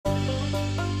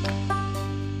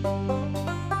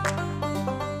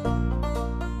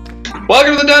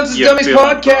Welcome to the Dunces Dummies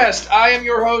podcast. I am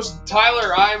your host,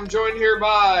 Tyler. I am joined here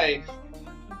by...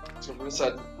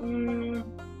 You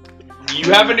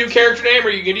have a new character name, or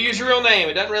you can use your real name.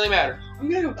 It doesn't really matter. I'm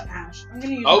going to go with Ash. I'm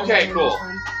going to use Okay, cool.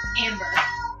 Amber.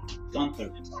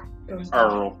 Gunther.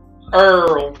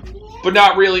 Earl. But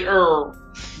not really Earl.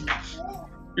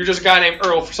 You're just a guy named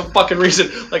Earl for some fucking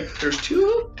reason. Like, there's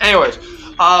two? Anyways,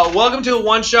 welcome to a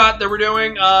one-shot that we're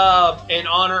doing in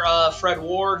honor of Fred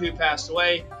Ward, who passed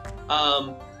away.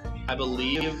 I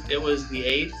believe it was the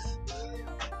 8th.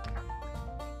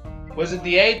 Was it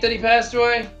the 8th that he passed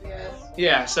away? Yes.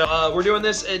 Yeah, so we're doing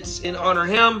this. It's in honor of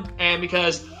him, and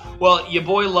because, well, your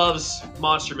boy loves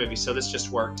monster movies, so this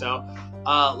just worked. So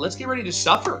let's get ready to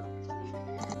suffer.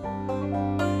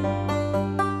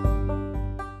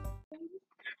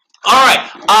 All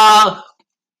right.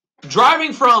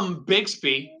 Driving from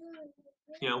Bixby,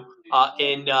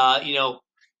 in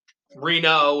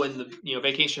Reno and the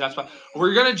vacation hotspot,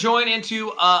 we're gonna join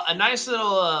into a nice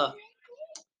little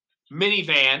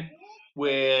minivan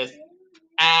with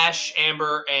Ash,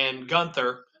 Amber, and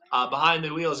Gunther behind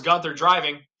the wheel. Is Gunther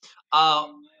driving?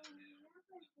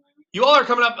 You all are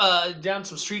coming up down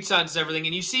some street signs and everything,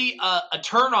 and you see a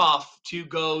turnoff to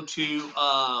go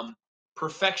to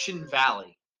Perfection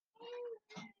Valley.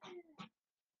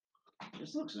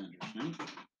 This looks interesting.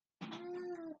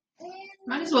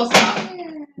 Might as well stop.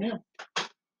 Yeah.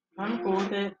 I'm cool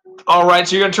with it. All right,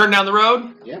 so you're gonna turn down the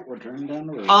road. Yep, we're turning down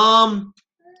the road.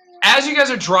 As you guys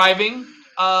are driving,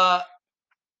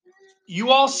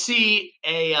 you all see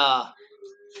a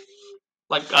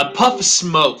puff of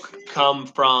smoke come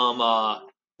from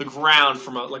the ground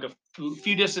from a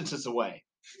few distances away.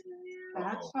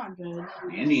 That's not good.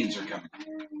 The Indians are coming.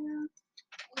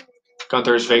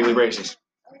 Gunther is vaguely racist.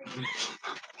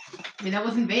 I mean, that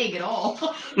wasn't vague at all.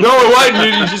 No, it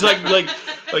wasn't. He's just like,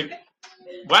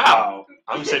 wow.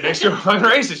 I'm sitting next to a fucking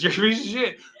racist. You're a piece of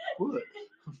shit.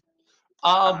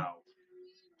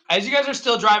 As you guys are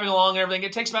still driving along and everything,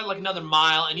 it takes about another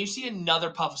mile, and you see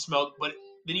another puff of smoke, but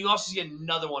then you also see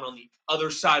another one on the other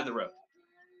side of the road.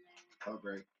 Oh,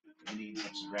 great. Indians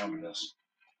have surrounded us.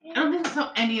 I don't think that's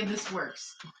how any of this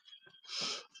works.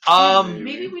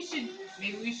 Maybe we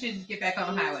should get back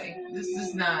on the highway. This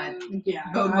does not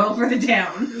bode well for the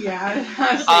town. Yeah.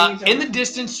 In the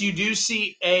distance, you do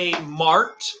see a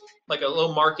mart, like a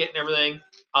little market and everything,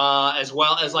 as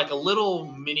well as a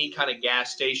little mini kind of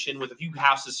gas station with a few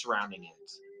houses surrounding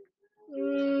it.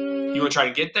 You want to try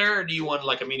to get there, or do you want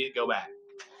to immediately go back?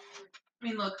 I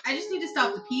mean, look, I just need to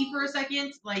stop to pee for a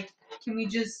second. Can we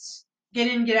just get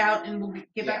in, get out, and we'll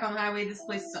get back on the highway? This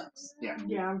place sucks. Yeah,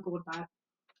 I'm cool with that.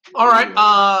 All right.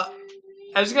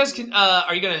 As you guys can,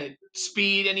 are you gonna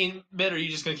speed any bit, or are you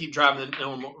just gonna keep driving the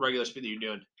normal regular speed that you're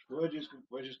doing? We're just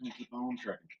gonna keep on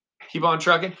trucking. Keep on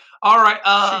trucking. All right.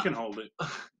 She can hold it.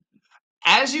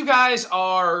 As you guys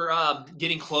are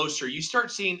getting closer, you start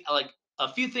seeing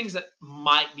a few things that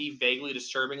might be vaguely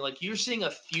disturbing. You're seeing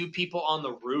a few people on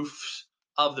the roofs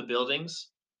of the buildings.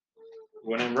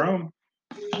 When in Rome.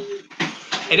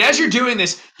 And as you're doing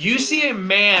this, you see a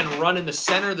man run in the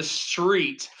center of the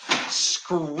street,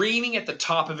 screaming at the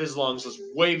top of his lungs, just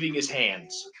waving his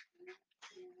hands.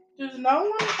 Does no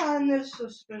one find this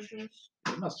suspicious?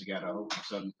 He must have got a whole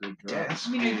sudden food drugs. I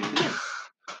mean,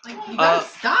 you gotta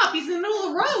stop. He's in the middle of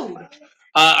the road.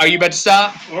 Are you about to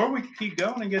stop? Or we can keep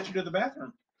going and get you to the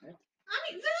bathroom. I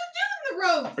mean, there's a dude in the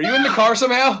road. Are you in the car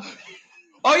somehow?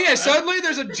 Oh yeah, suddenly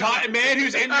there's a giant man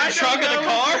who's in the trunk of the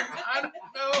car.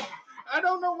 I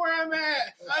don't know where I'm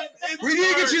at. We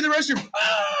need to get you in the restroom.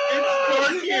 It's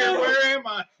dark here. Where am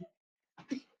I?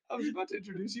 I was about to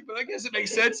introduce you, but I guess it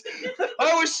makes sense.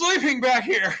 I was sleeping back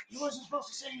here. You wasn't supposed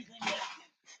to say anything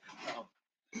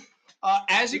yet.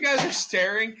 As you guys are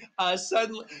staring,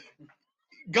 suddenly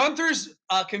Gunther's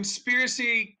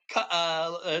conspiracy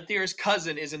theorist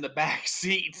cousin is in the back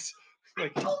seat. I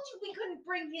told you we couldn't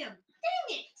bring him.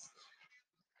 Dang it!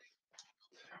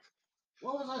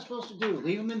 What was I supposed to do?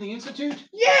 Leave him in the institute?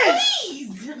 Yes!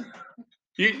 Please!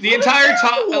 The entire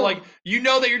time, you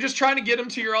know that you're just trying to get him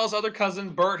to your all's other cousin,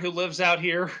 Bert, who lives out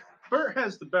here. Bert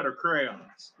has the better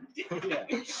crayons. Yeah.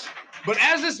 But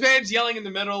as this man's yelling in the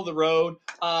middle of the road,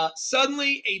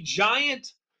 suddenly a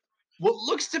giant, what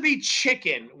looks to be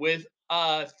chicken with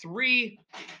 3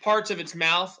 parts of its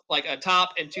mouth, like a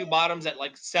top and 2 bottoms that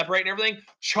separate and everything,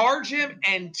 charge him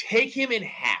and take him in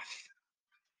half.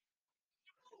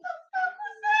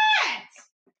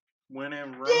 When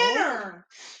in Rome? Dinner!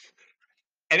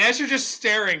 And as you're just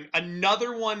staring,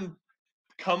 another one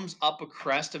comes up a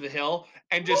crest of a hill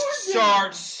and just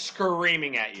starts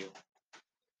screaming at you.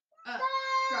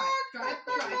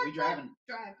 Drive. We driving.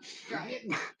 Drive.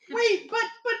 Wait, but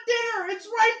dinner, it's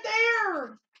right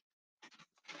there.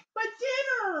 But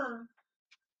dinner.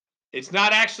 It's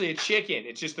not actually a chicken.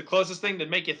 It's just the closest thing to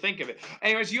make you think of it.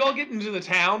 Anyways, you all get into the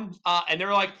town, and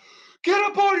they're like, "Get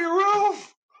up on your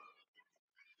roof!"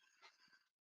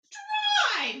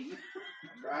 Drive.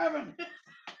 Driving.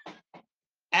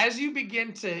 As you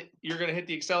begin to, you're gonna hit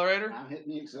the accelerator. I'm hitting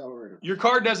the accelerator. Your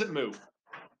car doesn't move.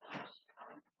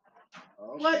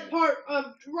 Oh, What shit. part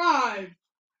of drive?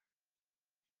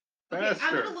 Okay, I'm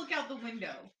Faster. gonna look out the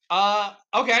window.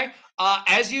 Okay.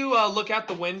 As you look out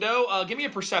the window, give me a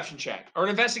perception check or an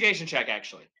investigation check,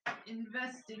 actually.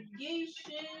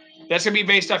 Investigation. That's gonna be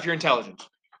based off your intelligence.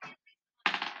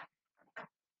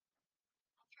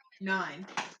 9.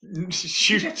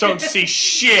 You don't see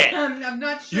shit. I'm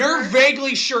not sure. You're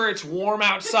vaguely sure it's warm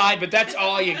outside, but that's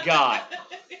all you got.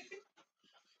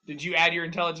 Did you add your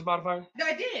intelligence modifier?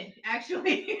 I did,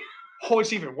 actually. Oh,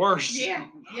 it's even worse. Yeah.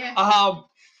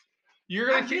 You're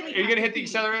gonna. I really Are you have gonna to hit the pee.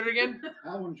 accelerator again?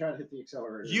 I want to try to hit the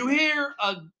accelerator. You hear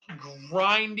a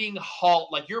grinding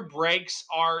halt, like your brakes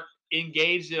aren't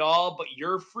engaged at all, but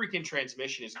your freaking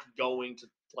transmission is going to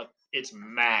like its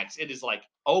max. It is like,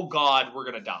 oh god, we're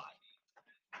gonna die.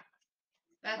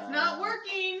 That's not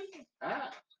working.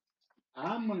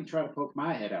 I'm going to try to poke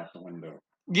my head out the window.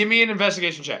 Give me an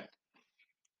investigation check.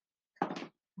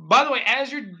 By the way,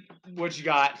 as you're, what you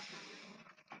got?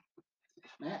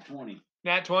 Nat 20.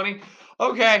 Nat 20.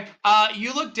 Okay.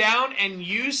 You look down and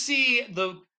you see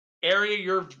the area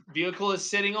your vehicle is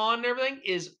sitting on and everything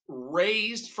is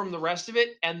raised from the rest of it,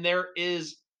 and there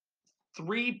is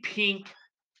 3 pink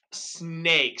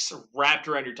snakes wrapped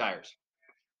around your tires,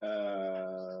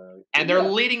 and they're yeah,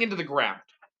 leading into the ground.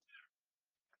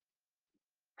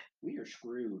 we are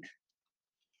screwed.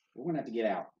 We're going to have to get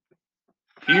out.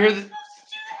 You hear the,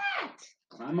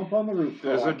 Climb up on the roof.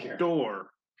 There's Oh, I a care. door.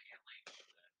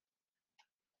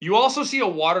 you also see a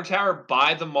water tower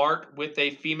by the mart with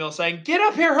a female saying, "Get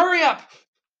up here, hurry up!"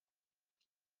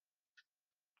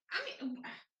 I mean,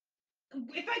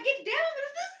 if I get down,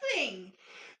 there's this thing.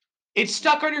 It's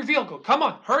stuck on your vehicle. Come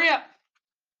on, hurry up.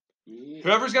 Yeah.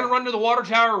 Whoever's gonna run to the water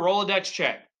tower, roll a dex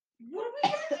check. What are we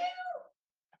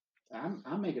gonna do?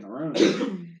 I'm making a run.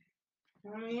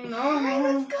 I mean, Alright,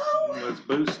 no. let's go. Let's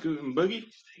boost, scoot, and boogie.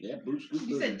 Yeah, boost, boost,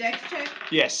 You said dex check?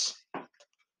 Yes.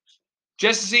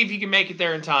 Just to see if you can make it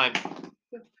there in time.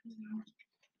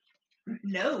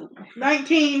 No.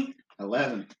 19.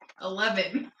 11.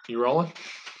 11. You rolling?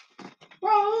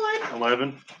 Rolling.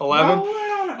 11. 11. Rolling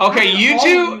on it. Okay, you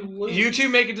Oh, two, you two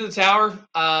make it to the tower.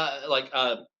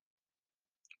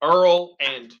 Earl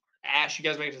and Ash, you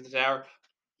guys make it to the tower.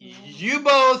 You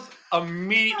both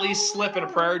immediately slip in a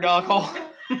prairie dog hole.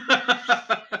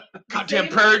 Goddamn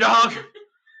prairie dog.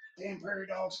 Damn prairie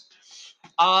dogs.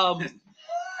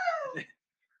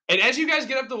 And as you guys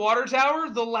get up the water tower,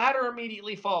 the ladder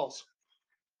immediately falls.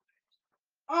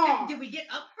 Oh. Did we get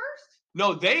up first?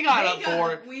 No, they got They up got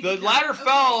for up, it. we The did ladder not. Okay.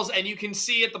 falls, and you can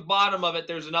see at the bottom of it,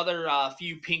 there's another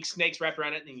few pink snakes wrapped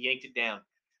around it, and yanked it down.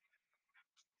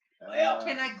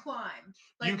 Can I climb?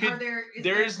 Like, You could- are there?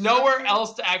 There is nowhere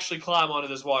else to actually climb onto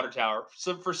this water tower.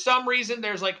 So for some reason,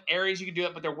 there's like areas you can do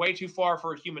it, but they're way too far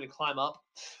for a human to climb up.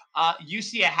 You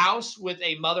see a house with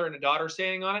a mother and a daughter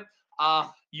standing on it.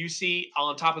 You see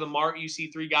on top of the mart, you see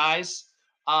 3 guys.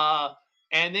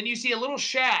 And then you see a little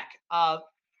shack.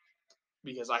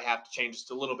 Because I have to change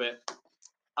this a little bit.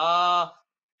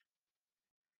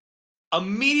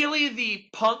 Immediately, the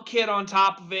punk kid on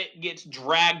top of it gets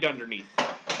dragged underneath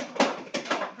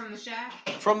From the shack?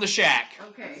 from the shack.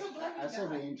 Okay. I said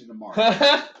we aim to the mark.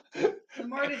 The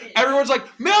Marta did. Everyone's like,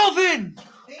 Melvin!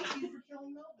 Thank you for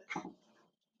killing Melvin.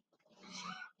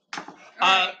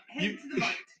 Alright, head you- to the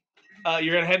mart.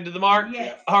 You're going to head into the mart?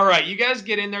 Yes. All right, you guys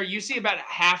get in there. You see about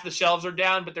half the shelves are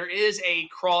down, but there is a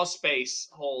crawl space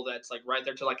hole that's like right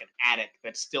there to like an attic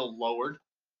that's still lowered.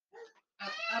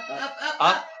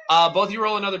 Up. Both of you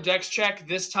roll another dex check.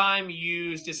 This time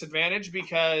use disadvantage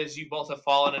because you both have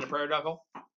fallen in a prairie dog hole.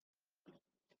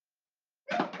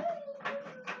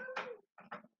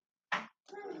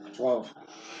 12.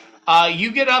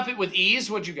 You get up it with ease.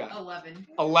 What'd you got? 11.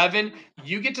 11.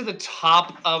 You get to the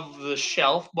top of the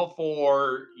shelf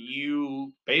before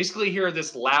you basically hear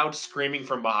this loud screaming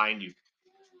from behind you.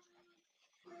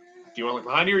 Do you want to look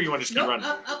behind you, or you want to just keep Nope. running?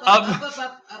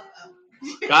 Up.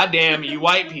 God damn you,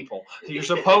 white people! You're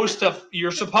supposed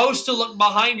to look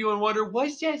behind you and wonder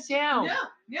what's that sound.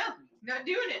 No, not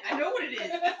doing it. I know what it is.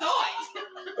 I saw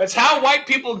it. That's how white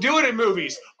people do it in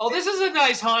movies. Oh, this is a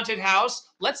nice haunted house.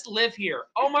 Let's live here.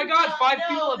 Oh my God, 5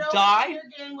 people have died. Your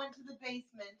gang went to the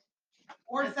basement,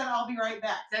 or said, "I'll be right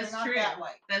back." So That's not true. That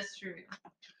way. That's true.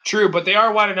 True, but they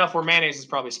are wide enough where mayonnaise is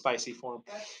probably spicy for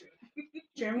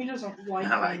Jeremy doesn't like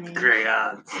I like mayonnaise.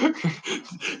 crayons. them.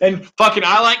 And fucking,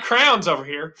 I like crowns over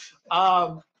here.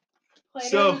 Play-Doh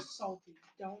So- is salty.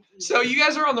 Don't eat So it. you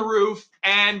guys are on the roof,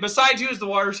 and beside you is the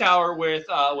water tower with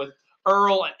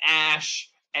Earl and Ash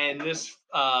and this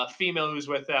female who's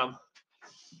with them.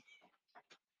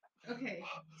 Okay,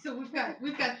 so we've got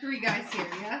 3 guys here,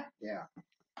 yeah? Yeah.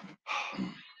 What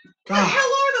the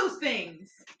hell are those things?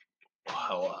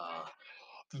 Wow,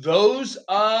 those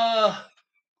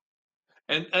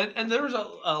and there was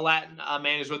a Latin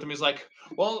man who's with him. He's like,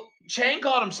 well, Chang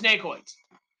called them snakeoids.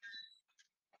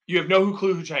 You have no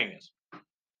clue who Chang is.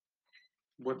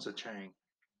 What's a chang?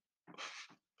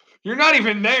 You're not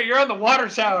even there. You're on the water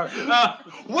tower.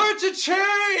 What's a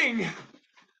Chang?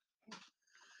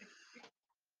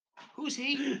 Who's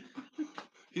he?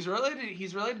 He's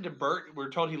related to Bert. We're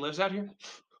told he lives out here.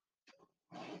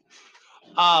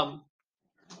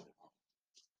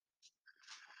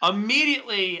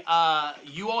 Immediately,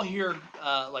 you all hear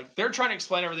like they're trying to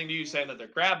explain everything to you, saying that they're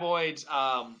graboids.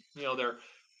 They're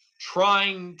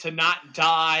trying to not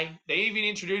die. They even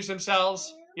introduce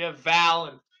themselves. You have Val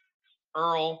and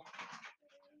Earl.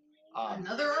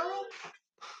 Another Earl?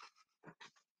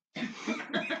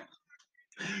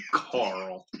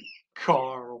 Carl.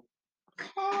 Carl.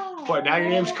 What, now your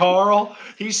name's Carl?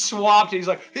 He's swapped. He's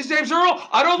like, his name's Earl?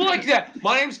 I don't like that.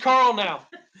 My name's Carl now.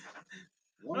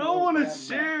 I don't want to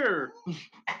share.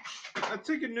 I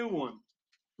take a new one.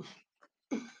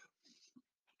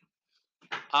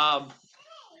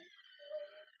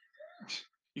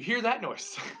 You hear that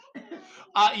noise?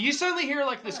 You suddenly hear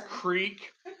like this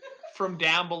creak from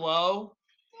down below,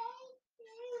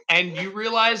 and you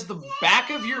realize the back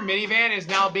of your minivan is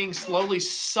now being slowly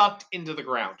sucked into the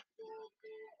ground.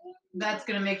 That's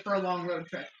gonna make for a long road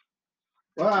trip.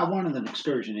 Well, I wanted an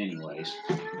excursion anyways.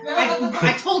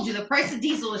 I told you the price of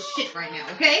diesel is shit right now,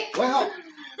 okay? Well,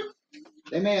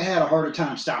 they may have had a harder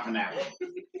time stopping that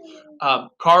one.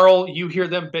 Carl, you hear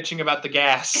them bitching about the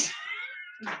gas.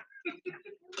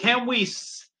 Can we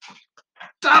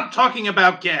stop talking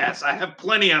about gas? I have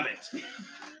plenty of it.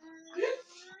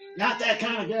 Not that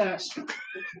kind of gas.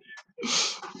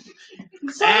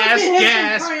 Ass,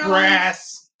 gas,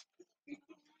 grass.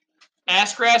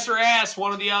 Ass, grass, or ass,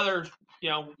 one or the other.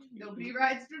 Nobody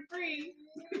rides for free.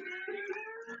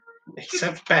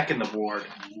 Except back in the ward.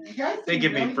 They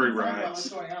give me free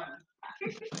rides.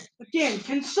 Again,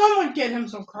 can someone get him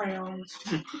some crayons?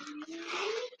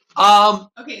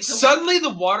 Okay, so Suddenly the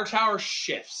water tower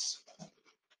shifts.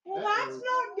 Well, that's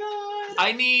not good.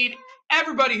 I need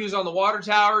everybody who's on the water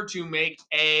tower to make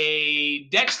a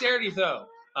dexterity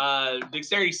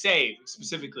dexterity save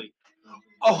specifically.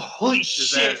 Oh, holy Is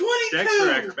shit! that dex or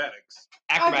acrobatics?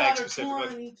 Acrobatics I got a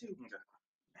specifically. 22.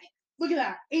 Okay. Look at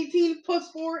that. 18 plus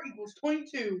 4 equals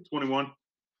 22. 21.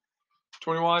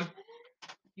 21.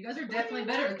 you guys are definitely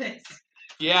better at this.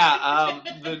 Yeah,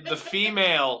 the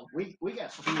female We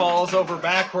got falls over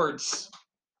backwards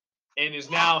and is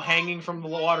now hanging from the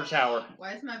water tower.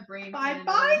 Why is my brain?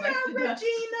 Bye-bye now, Regina.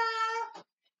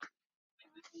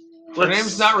 Her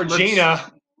name's not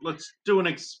Regina. Let's do an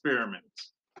experiment.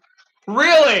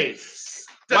 Really?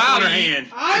 Step Wow, on her you- hand.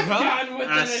 I'm Huh? done with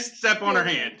I this. step on her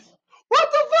hand.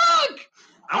 What the fuck?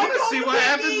 I want to don't see what believe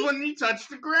happens me. when you touch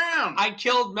the ground. I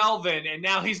killed Melvin, and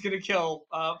now he's gonna kill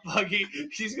Buggy.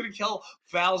 He's gonna kill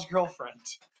Val's girlfriend.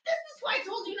 That's why I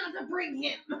told you not to bring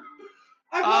him.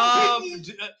 I want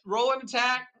Piggy. Roll an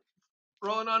attack.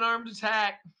 Roll an unarmed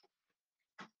attack.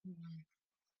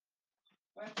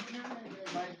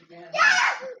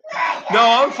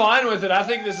 No, I'm fine with it. I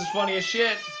think this is funny as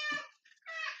shit.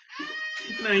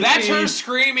 19. That's her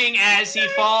screaming as he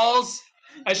falls.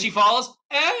 As she falls.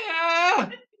 Ah!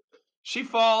 She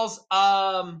falls.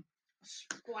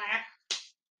 Splat.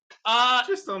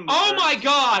 Just on the Oh dirt. my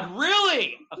god,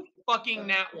 really? A fucking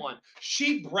nat one.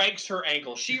 She breaks her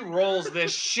ankle. She rolls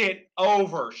this shit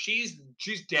over. She's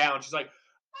down. She's like,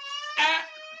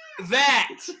 that.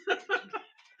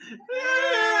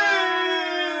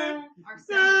 Our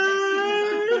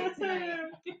sound effects tonight.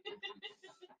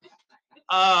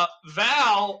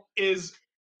 Val is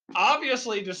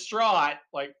obviously distraught.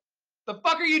 Like, the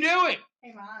fuck are you doing?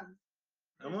 Hey, Mom.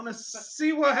 I want to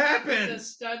see what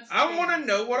happens. I want to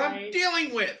know what I'm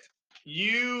dealing with.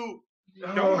 You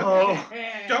Don't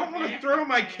want to throw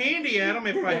my candy at him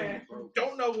if I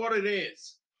don't know what it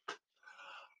is.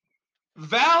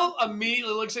 Val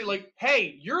immediately looks at you like,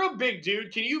 hey, you're a big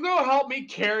dude. Can you go help me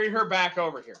carry her back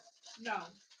over here? No.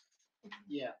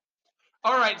 Yeah.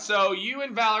 All right, so you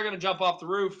and Val are going to jump off the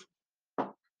roof.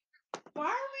 Why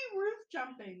are we roof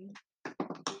jumping?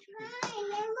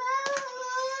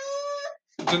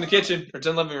 It's in the kitchen. It's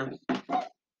in the living room.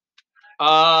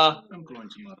 I'm going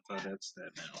to modify that stat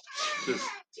now.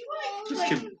 Just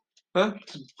kidding. Huh?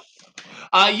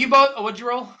 You both. What'd you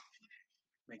roll?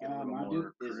 Make it a little My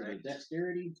more dude, is it a correct.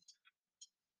 dexterity?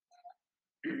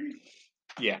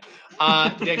 Yeah.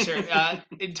 Dexter.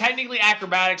 Technically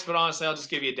acrobatics, but honestly, I'll just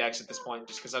give you a dex at this point,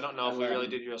 just because I don't know if we really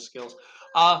did your skills.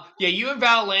 Yeah, you and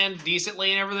Val land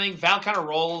decently and everything. Val kind of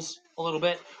rolls a little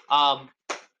bit.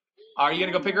 Are you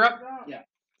gonna go pick her up? Yeah.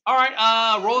 All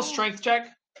right. Roll a strength check.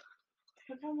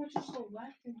 Look how much is so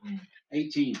left in here.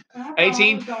 18.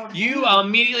 18. You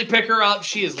immediately pick her up.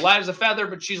 She is light as a feather,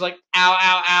 but she's like, ow,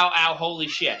 ow, ow, ow, holy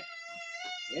shit.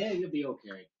 Yeah, you'll be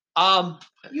okay.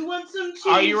 You want some cheese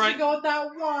Are you to right? go with that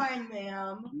wine,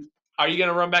 ma'am? Are you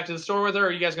gonna run back to the store with her, or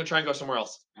are you guys gonna try and go somewhere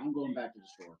else? I'm going back to the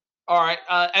store. All right.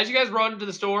 As you guys run into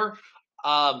the store,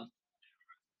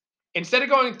 instead of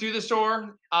going through the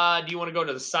store, do you want to go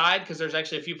to the side? Because there's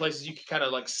actually a few places you can kind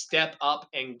of like step up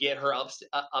and get her up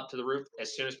to the roof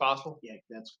as soon as possible. Yeah,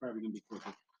 that's probably gonna be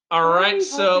quicker. All right.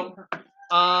 So,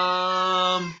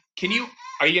 can you?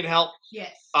 Are you gonna help?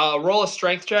 Yes. Roll a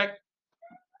strength check.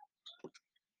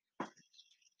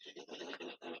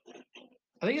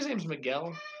 I think his name's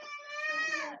Miguel.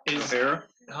 O'Hara?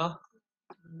 Huh?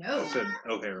 No. I said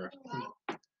O'Hara.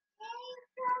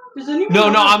 Does anyone No,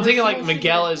 have no. a I'm thinking like personal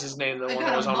Miguel secret? is his name. The I one got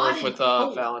that a was on roof modded with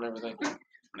boat. Val and everything.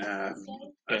 Nah, I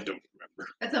don't remember.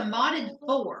 That's a modded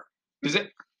 4. Is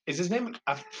it? Is his name?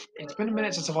 It's been a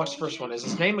minute since I watched the first one. Is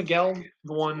his name Miguel?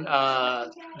 The one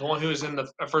who was in the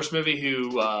first movie who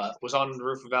was on the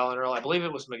roof of Val and Earl. I believe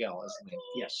it was Miguel. Is the name?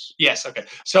 Yes. Yes. Okay.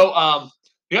 So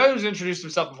the guy who's introduced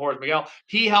himself before is Miguel.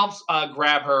 He helps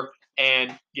grab her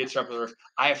and gets her up to the roof.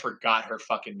 I forgot her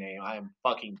fucking name. I am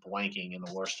fucking blanking in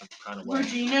the worst kind of way.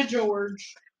 Regina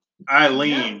George.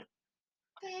 Eileen.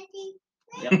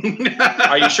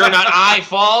 Are you sure not I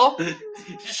fall?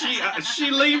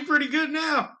 She leaned pretty good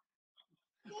now.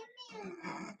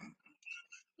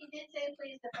 He did say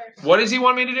please the first. What does he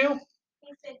want me to do?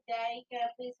 He said, Daddy, can I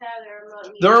please have the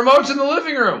remote? The remote's in the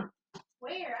living room.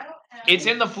 Where? I don't have It's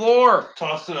it. in the floor.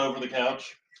 Tossed it over the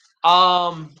couch.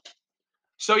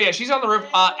 So yeah, she's on the roof.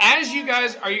 As you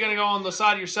guys, are you gonna go on the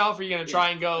side yourself, or are you gonna try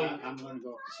and go? I'm gonna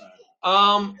go up the side. It's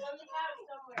on the couch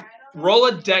somewhere. I don't know. Roll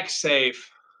a dex save.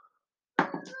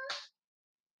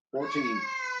 14.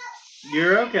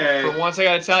 You're okay. For once, I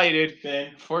gotta tell you, dude.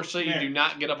 Ben, Fortunately, you Here. do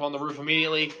not get up on the roof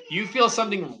immediately. You feel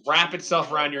something wrap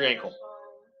itself around your ankle.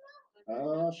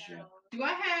 Oh shit. Do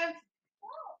I have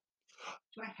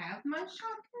my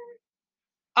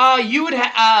shotgun? You would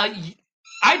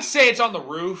I'd say it's on the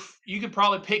roof. You could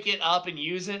probably pick it up and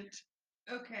use it.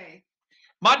 Okay.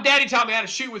 My daddy taught me how to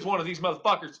shoot with one of these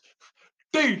motherfuckers.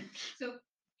 Dude. So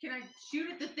can I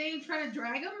shoot at the thing trying to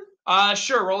drag him?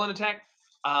 Sure. Roll an attack.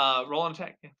 Roll an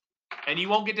attack. Yeah. And you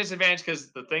won't get disadvantage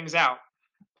because the thing's out.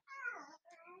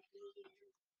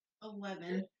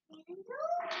 11.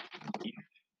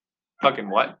 Fucking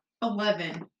what?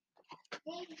 11.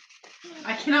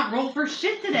 I cannot roll for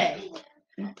shit today.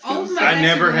 All of my I dice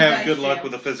never are have dice good luck fails.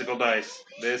 with the physical dice.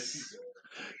 This.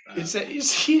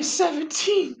 He's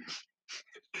 17.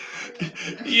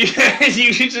 You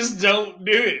just don't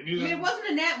do it. I mean, it wasn't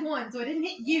a nat 1, so I didn't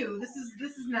hit you. This is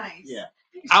nice. Yeah.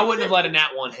 I wouldn't have let a nat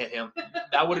 1 hit him.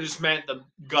 That would have just meant the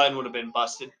gun would have been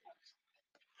busted.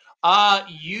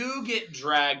 You get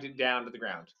dragged down to the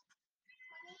ground.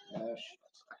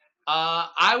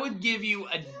 I would give you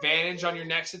advantage on your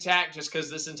next attack just because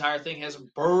this entire thing has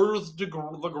birthed the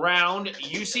ground.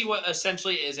 You see what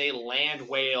essentially is a land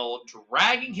whale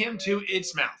dragging him to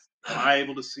its mouth. Am I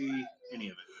able to see any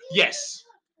of it? Yes.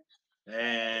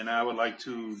 And I would like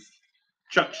to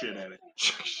chuck shit at it.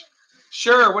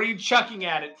 Sure. What are you chucking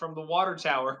at it from the water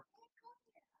tower?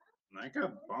 I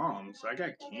got bombs. I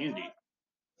got candy.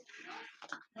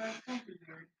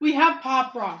 We have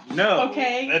pop rocks. no,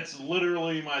 Okay. that's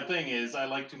literally my thing. Is I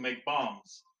like to make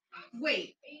bombs.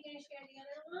 Wait, Are you gonna share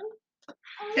the other one?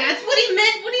 that's what he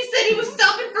meant when he said he was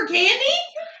stopping for candy?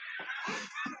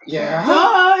 Yeah.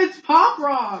 Duh, it's pop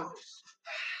rocks.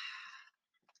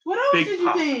 What else Big did you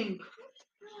pop. think?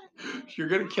 You're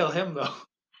gonna kill him though.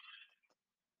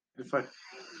 If I,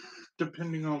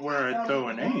 depending on where I throw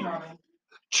an aim,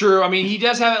 True. I mean, he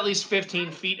does have at least 15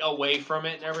 feet away from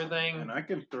it and everything. and I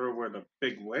can throw where the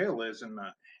big whale is and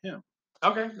not him.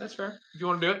 Okay, that's fair. If you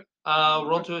want to do it,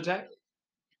 roll to attack.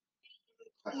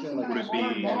 I feel like Would it's it be-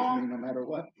 gonna be me no matter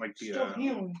what. Like the Still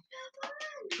healing.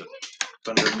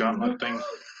 thunder gauntlet thing.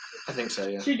 I think so.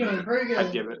 Yeah. She's doing very good.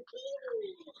 I'd give it.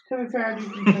 To be fair, I do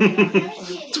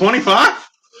think 25?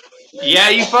 Yeah,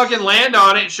 you fucking land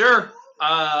on it. Sure.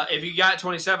 If you got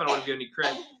 27, I would have given you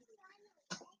credit.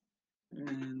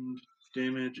 And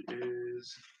Damage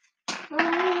is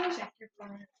Check your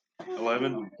phone.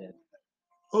 11.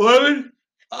 11.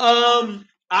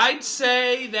 I'd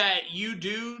say that you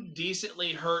do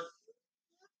decently hurt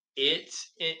it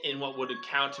in what would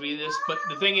count to be this, but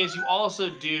the thing is, you also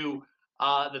do.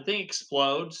 The thing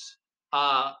explodes,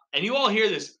 and you all hear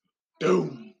this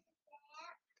boom.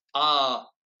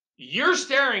 You're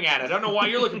staring at it. I don't know why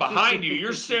you're looking behind you.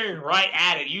 You're staring right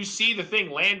at it. You see the thing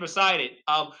land beside it.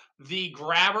 The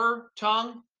grabber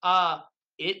tongue,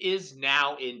 it is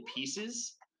now in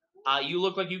pieces. You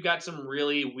look like you've got some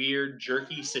really weird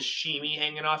jerky sashimi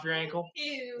hanging off your ankle.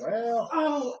 Ew. Well,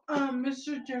 Oh,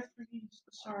 Mr. Jeffries.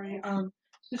 Sorry,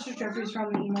 Mr. Jeffries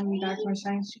probably emailed me back, my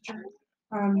science teacher.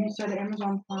 He said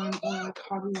Amazon Prime or like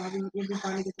Hobby Lobby would be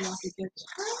fine to get the rocket kits.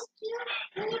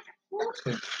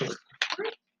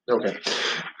 Okay.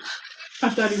 I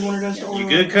thought he wanted us to order. You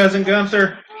good, Cousin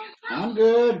Gunther? I'm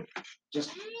good.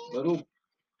 Just a little.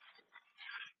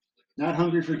 Not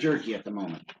hungry for jerky at the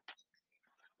moment.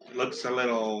 Looks a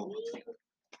little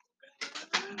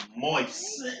moist.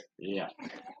 Yeah.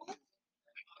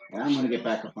 Well, I'm gonna get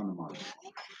back up on the mark.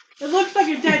 It looks like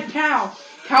a dead cow.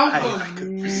 Cows go.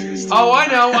 Oh, I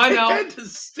know. I had to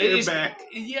stare It's- back.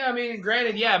 Yeah, I mean,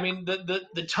 granted, yeah, I mean,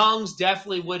 the tongues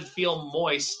definitely would feel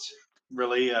moist.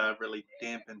 Really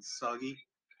damp and soggy.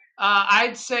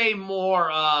 I'd say more.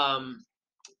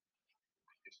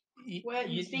 Wet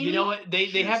and You steamy? know what? They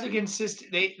have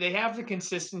they have the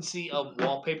consistency of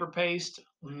wallpaper paste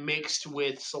mixed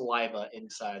with saliva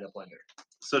inside a blender.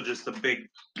 So just a big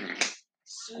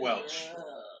squelch.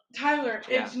 Tyler,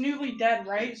 Yeah. it's newly dead,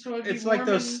 right? So it'd be It's like warm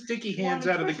those and- sticky warm hands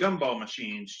and out of the squishy. gumball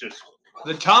machines. Just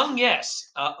The tongue,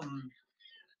 yes.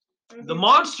 It'd The be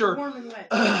monster warm and wet.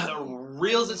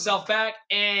 reels itself back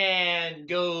and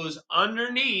goes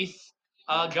underneath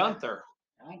Gunther.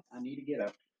 I need to get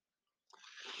up.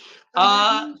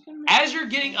 As you're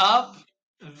getting up,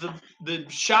 the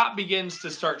shot begins to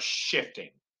start shifting.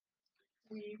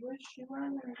 We wish you were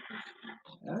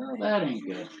there. Oh, that ain't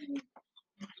good.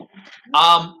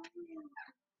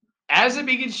 As it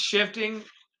begins shifting,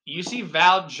 you see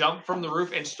Val jump from the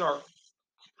roof and start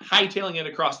hightailing it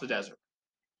across the desert.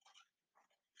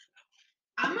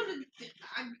 I'm gonna.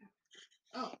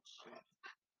 Oh.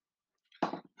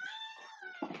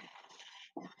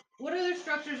 What other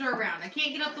structures are around? I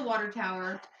can't get up the water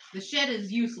tower. The shed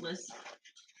is useless.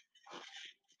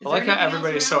 I like how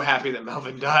everybody's so happy that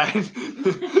Melvin died.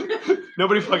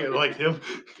 Nobody fucking liked him.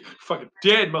 Fucking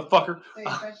dead, motherfucker.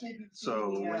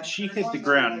 so when she hit the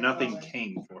ground, nothing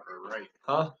came for her, right?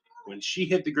 Huh? When she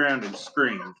hit the ground and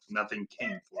screamed, nothing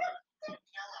came for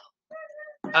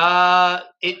her.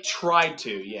 It tried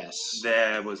to, yes.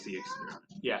 That was the experiment.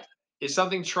 Yeah. If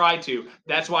something tried to,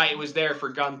 that's why it was there for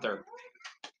Gunther.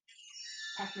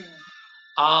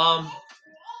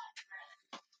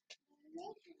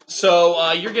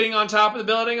 So you're getting on top of the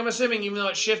building, I'm assuming, even though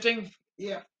it's shifting?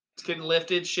 Yeah. It's getting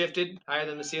lifted, shifted, higher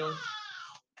than the ceiling.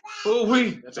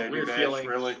 Ooh-wee. That's a Baby weird Bash, feeling.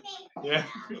 Really? Yeah.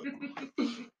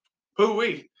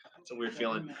 Ooh-wee. It's a weird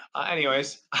feeling.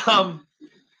 Anyways,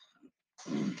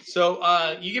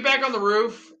 so you get back on the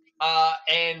roof,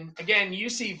 and again, you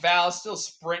see Val still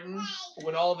sprinting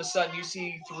when all of a sudden you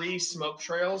see 3 smoke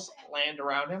trails land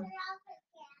around him.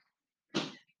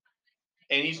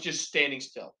 And he's just standing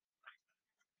still.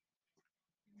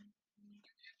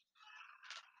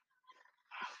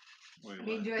 Wait, I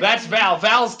mean, what? do I That's see Val.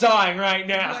 Val's dying right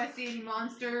Do now. I see any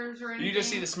monsters or anything? You just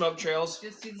see the smoke trails.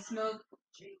 Just see the smoke.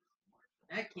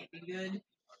 That can't be good.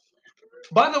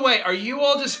 By the way, are you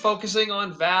all just focusing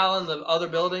on Val and the other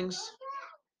buildings?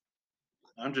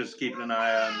 I'm just keeping an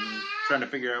eye on trying to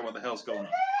figure out what the hell's going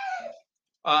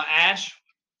on. Ash?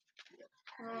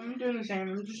 I'm doing the same.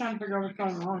 I'm just trying to figure out what's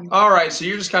going on. All right, so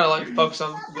you're just kind of like focused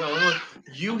on.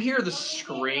 You hear the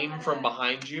scream from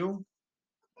behind you,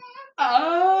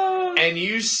 Oh. and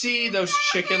you see those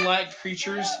chicken-like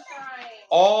creatures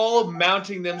all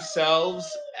mounting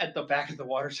themselves at the back of the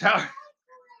water tower.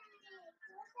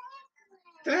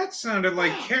 That sounded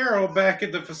like Carol back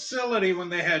at the facility when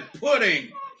they had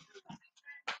pudding.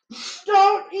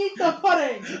 Don't eat the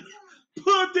pudding.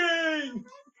 Pudding!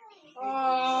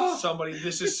 Somebody,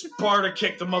 this is Sparta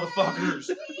kick the motherfuckers.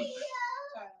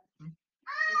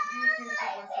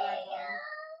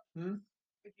 Hmm?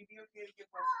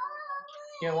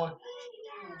 Yeah, what?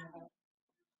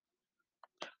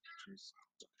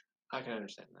 I can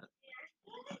understand that.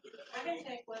 I can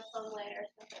take with them later.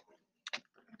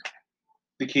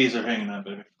 The keys are hanging out,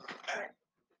 baby.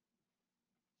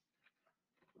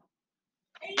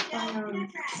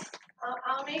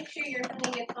 I'll make sure your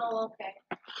honey gets all okay.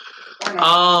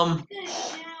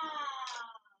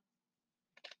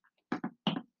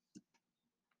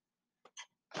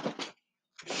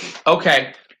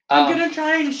 Okay. I'm gonna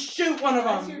try and shoot one of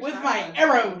them with my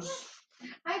arrows.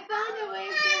 I found a way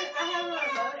through. I have a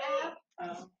remote app.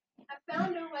 Oh. I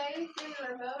found a way through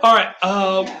the remote. All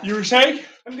right. You were saying?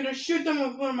 I'm gonna shoot them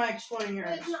with one of my exploding But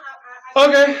arrows. it's not.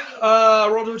 Okay.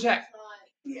 Roll to attack.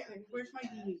 Yeah. Where's my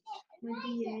D8? My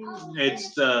D8.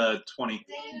 It's the 20.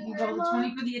 You roll the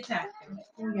 20 for the attack.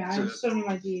 Oh yeah, I still need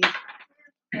my D8.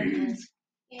 Okay.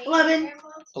 Yeah, 11.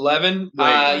 11.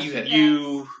 Wait, You hit.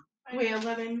 You- Wait,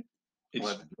 11. It's,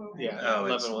 11. yeah. Oh,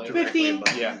 it's 11 will hit. directly 15.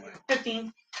 above. Yeah.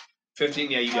 15.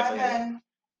 15. Yeah, you definitely hit. 11.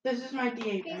 This is my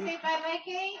D8. Can you Right? say bye-bye,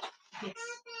 Kate? Yes.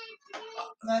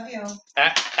 Love you.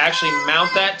 Actually,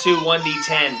 mount that to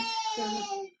 1d10.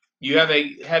 You have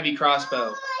a heavy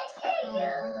crossbow.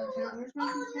 Where's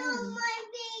my D10?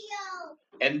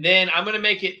 And then I'm going to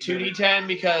make it 2d10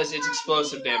 because it's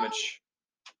explosive damage.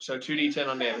 So 2d10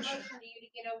 on damage. You to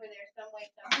get over there some way,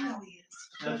 somehow.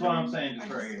 That's what I'm saying, just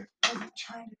right here.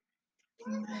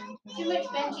 Too much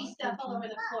benchy stuff all over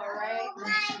the floor, right?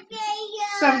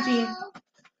 17.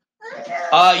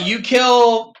 You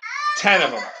kill 10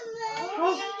 of them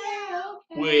Okay.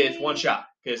 with one shot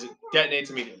because it detonates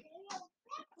immediately.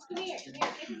 Come here, take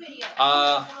a video.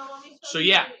 So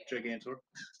yeah. Gigantor.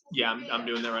 Yeah, I'm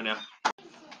doing that right now.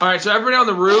 All right, so everybody on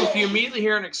the roof, you immediately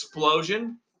hear an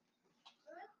explosion.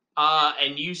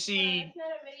 And you see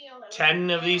 10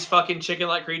 of these fucking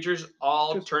chicken-like creatures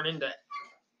all turn into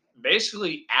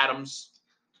basically atoms.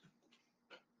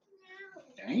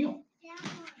 Damn.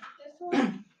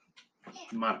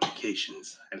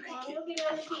 Modifications. I like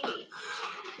it.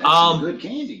 That's some good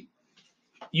candy.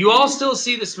 You all still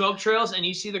see the smoke trails, and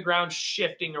you see the ground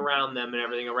shifting around them and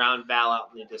everything around Val out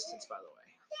in the distance, by the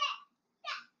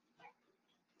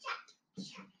way.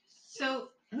 So,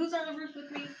 who's on the roof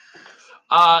with me?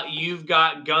 You've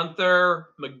got Gunther,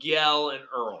 Miguel, and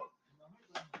Earl.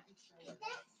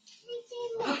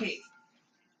 Okay.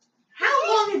 How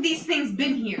long have these things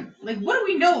been here? Like, what do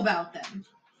we know about them?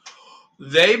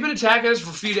 They've been attacking us for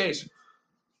a few days.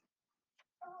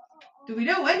 Do we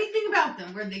know anything about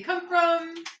them? Where'd they come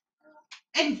from?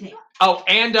 Anything? Oh,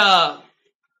 and I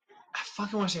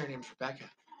fucking want to say her name's Rebecca.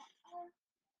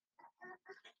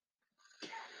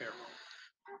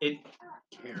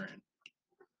 Karen.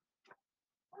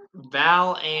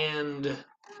 Val and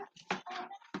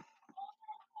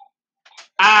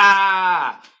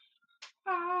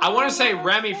I want to say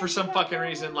Remy for some fucking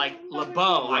reason, like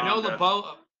LeBeau. I know Rhonda.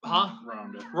 LeBeau, huh?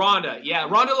 Rhonda. Yeah,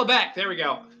 Rhonda LeBeck. There we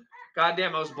go. God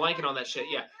damn, I was blanking on that shit.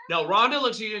 Yeah. No, Rhonda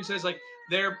looks at you and says like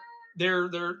they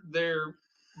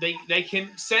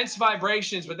can sense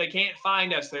vibrations, but they can't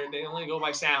find us. They only go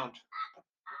by sound.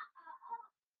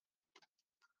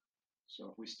 So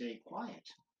if we stay quiet.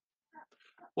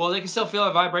 Well, they can still feel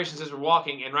our vibrations as we're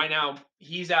walking, and right now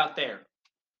he's out there.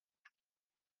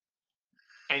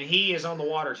 And he is on the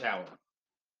water tower.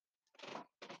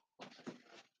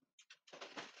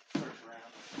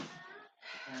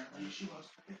 Apparently she wants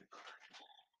to pick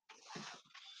a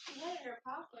She had it in her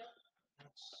pocket.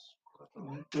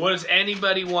 card. What does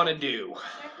anybody want to do?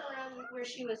 Check around where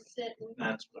she was sitting.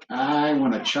 That's what I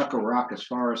want to chuck a rock as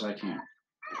far as I can.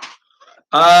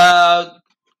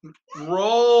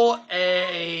 Roll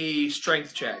a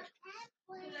strength check.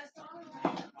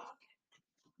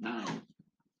 9.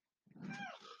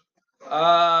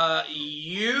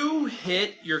 You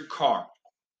hit your car.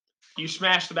 You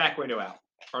smash the back window out,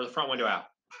 or the front window out.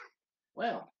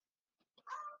 Well.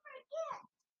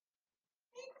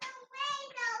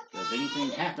 Does anything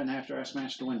happen after I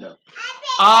smash the window?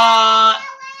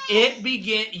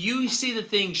 You see the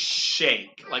thing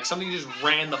shake, like something just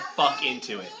ran the fuck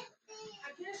into it.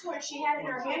 I could have sworn she had it in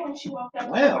her hand when she walked out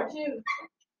the Well. door too.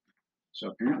 So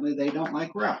apparently they don't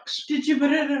like rocks. Did you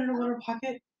put it in her little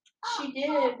pocket? She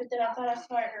did, but then I thought I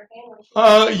saw it in her hand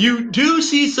when she. You do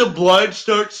see some blood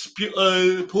start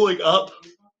pulling up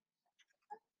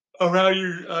around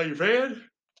your van.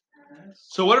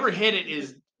 So whatever hit it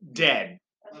is dead.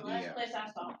 That's the last Yeah. place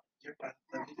I saw.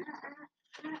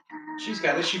 She's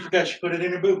got it. She forgot she put it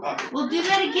in her boot pocket. Well, do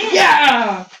that again.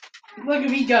 Yeah! Look at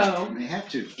me go. They have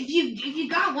to. If you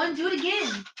got one, do it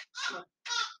again.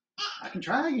 I can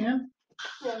try again.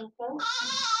 Yeah, okay.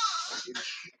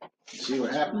 See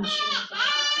what happens.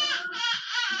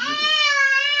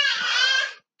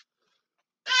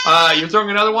 You're throwing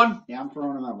another one? Yeah, I'm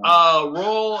throwing another one.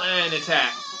 Roll and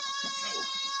attack.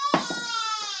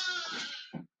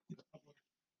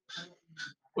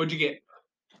 What'd you get?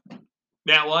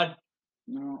 That one?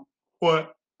 No.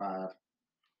 What? 5.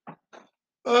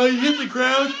 You hit the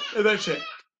ground, and that's it.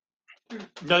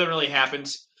 Nothing really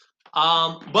happens.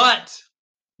 But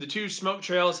the two smoke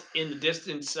trails in the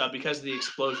distance, because of the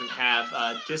explosion,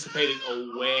 have dissipated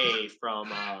away from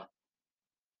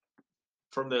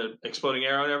the exploding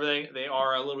arrow and everything. They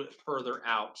are a little bit further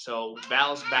out. So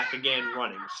Val's back again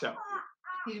running. So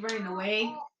He's running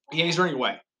away. yeah, he's running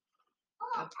away.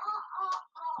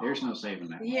 There's no saving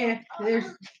that. Yeah, there's.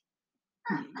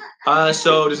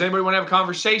 So does anybody want to have a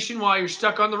conversation while you're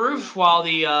stuck on the roof while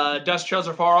the dust trails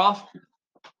are far off?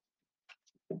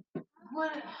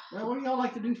 What? Well, what do y'all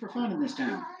like to do for fun in this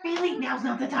town? Really? Now's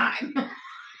not the time.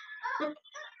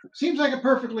 Seems like a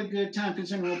perfectly good time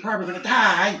considering we're probably gonna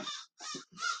die.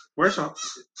 Where's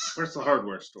the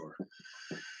hardware store?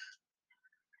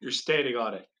 You're standing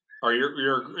on it, or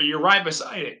you're right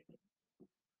beside it.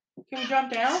 Can we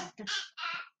jump down?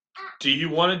 Do you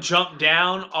want to jump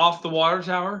down off the water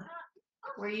tower?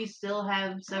 Where you still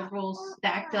have several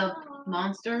stacked up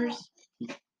monsters.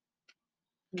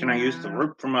 Can I use the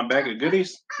rope for my bag of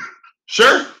goodies?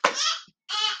 Sure.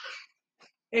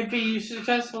 If he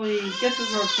successfully gets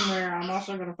his rope somewhere, I'm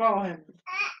also going to follow him.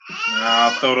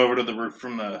 I'll throw it over to the roof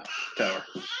from the tower.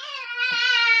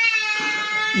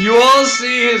 You all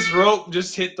see his rope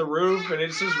just hit the roof, and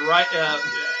it's just right.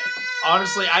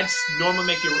 Honestly, I'd normally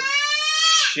make you.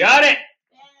 Shut it!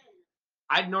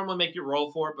 I'd normally make you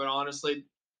roll for it, but honestly,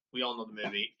 we all know the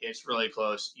movie. It's really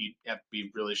close. You have to be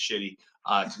really shitty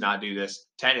to not do this.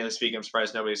 Technically speaking, I'm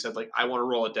surprised nobody said, like, I want to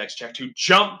roll a dex check to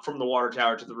jump from the water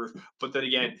tower to the roof. But then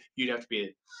again, you'd have to be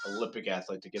an Olympic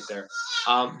athlete to get there.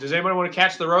 Does anybody want to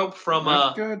catch the rope from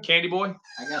Candy Boy?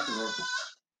 I got the rope.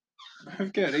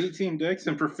 I've got 18 dex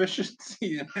and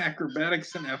proficiency in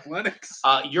acrobatics and athletics.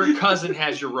 Your cousin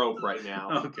has your rope right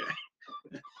now.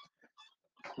 Okay.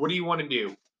 What do you want to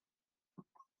do?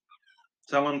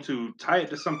 Tell him to tie it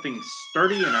to something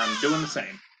sturdy, and I'm doing the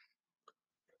same.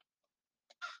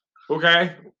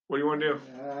 Okay. What do you want to do?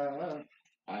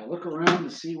 I look around to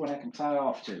see what I can tie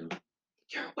off to.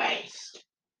 Your waist.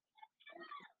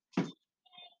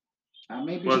 I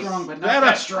may be Was strong, but that not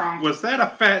that strong. Was that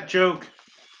a fat joke?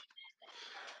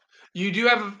 You do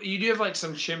have like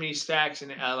some chimney stacks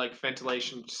and like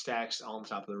ventilation stacks on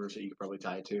top of the roof that you could probably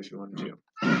tie it to if you wanted to.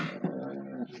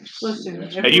 Listen,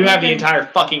 And you have the entire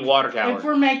fucking water tower. If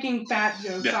we're making fat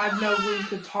jokes, Yeah. I have no room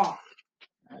to talk.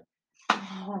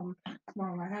 Mom,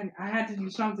 I had to do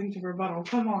something to rebuttal.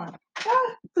 Come on.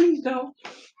 Please don't.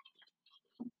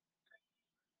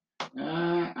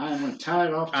 I'm going to tie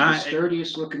it off to the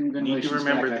sturdiest looking You need ventilation to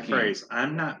remember stack the I can. phrase.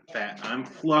 I'm not fat. I'm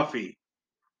fluffy.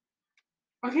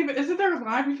 Okay, but isn't there a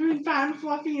line between fat and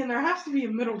fluffy? And there has to be a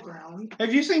middle ground.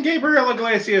 Have you seen Gabriel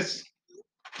Iglesias?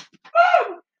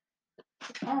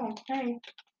 Oh, okay.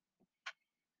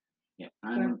 Yeah,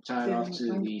 I'm going to tie it off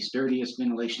to the sturdiest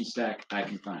ventilation stack I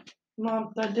can find.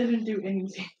 Mom, that didn't do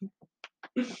anything.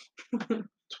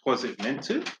 Was it meant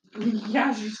to?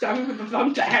 Yeah, she stabbed me with a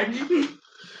thumbtack.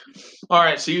 All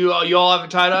right, so you all have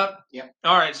it tied up? Yep.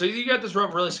 All right, so you got this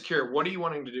rope really secure. What are you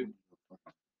wanting to do?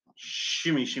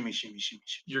 Shimmy, shimmy, shimmy, shimmy,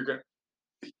 shimmy. You're gonna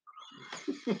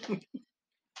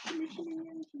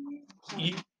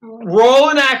roll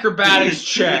an acrobatics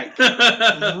check.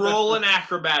 Roll an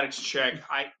acrobatics check.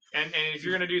 And if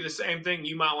you're gonna do the same thing,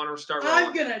 you might want to start rolling.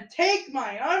 I'm gonna take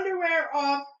my underwear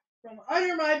off from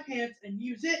under my pants and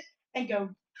use it and go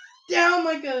down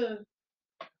like The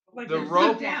a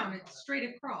rope- zip down. line. It's straight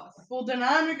across. Well, then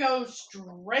I'm gonna go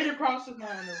straight across with my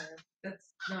underwear.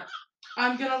 That's not.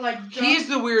 I'm gonna like jump. He's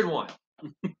the weird one.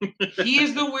 He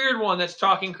is the weird one that's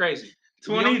talking crazy.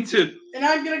 22. and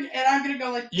I'm gonna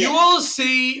go like You this. will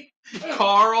see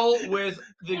Carl with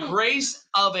the grace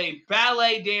of a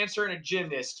ballet dancer and a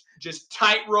gymnast just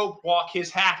tightrope walk his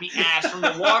happy ass from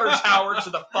the water tower to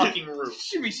the fucking roof.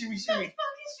 Shimmy, shimmy, What the shimmy.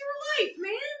 fuck is your life,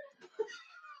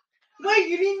 man? Wait,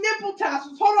 you need nipple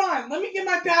tassels. Hold on, let me get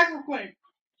my bag real quick.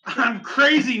 I'm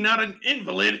crazy, not an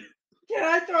invalid. Can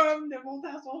I throw him nipple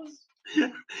tassels?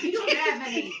 You don't have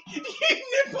any.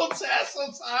 Nipple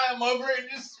tassels. I'm over it.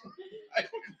 Just.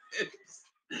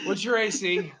 What's your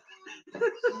AC?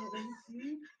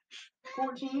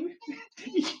 14.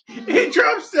 It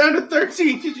drops down to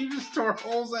 13 because you just tore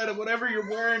holes out of whatever you're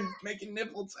wearing, making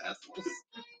nipple tassels.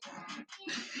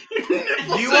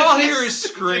 You all hear a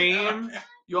scream.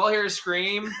 You all hear a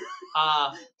scream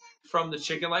from the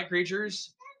chicken-like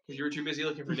creatures because you were too busy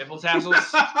looking for nipple tassels.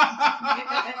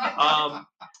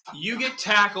 You get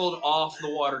tackled off the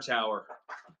water tower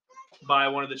by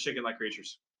one of the chicken-like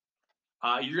creatures.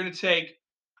 You're going to take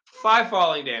 5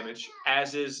 falling damage,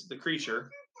 as is the creature.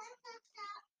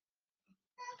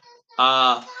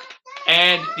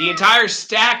 And the entire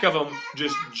stack of them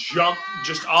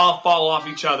just all fall off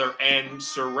each other and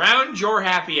surround your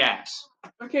happy ass.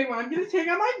 Okay, well, I'm gonna take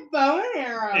out my bow and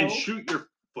arrow. And shoot your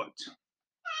foot.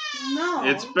 No.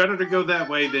 It's better to go that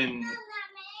way than.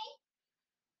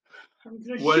 I'm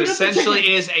gonna What shoot at the essentially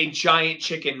chicken. is a giant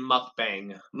chicken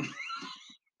mukbang.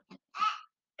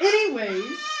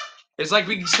 Anyways. It's like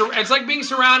being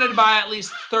surrounded by at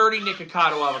least 30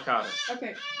 Nikocado avocados.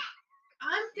 Okay.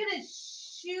 I'm gonna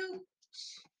shoot.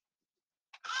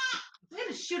 I'm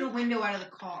gonna shoot a window out of the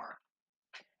car.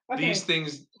 Okay. These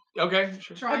things. Okay,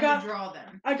 sure. Trying to draw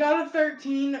them. I got a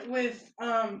 13 with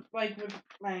with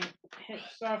my hit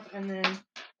stuff, and then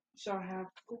so I have.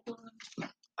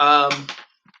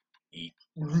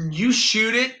 You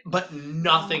shoot it, but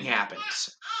nothing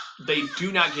happens. They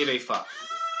do not give a fuck.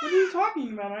 What are you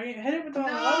talking about? I hit it with the No,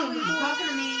 other he's talking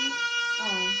to me.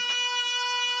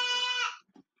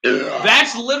 Oh.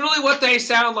 That's literally what they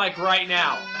sound like right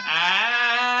now.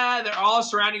 Ah, they're all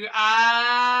surrounding you.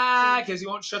 Ah, because you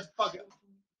won't shut the fuck up.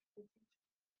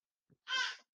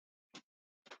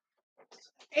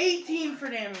 18 for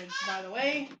damage, by the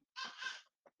way.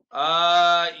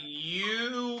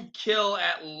 You kill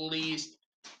at least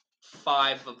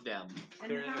 5 of them.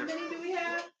 And how many do we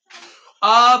have?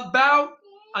 About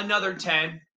another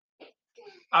 10.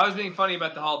 I was being funny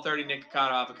about the whole 30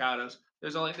 Nikocado avocados. There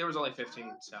was only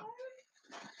 15, so.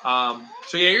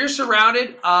 So yeah, you're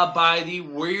surrounded by the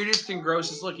weirdest and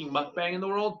grossest looking mukbang in the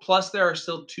world. Plus, there are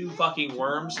still 2 fucking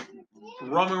worms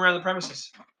roaming around the premises.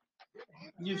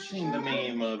 You've seen the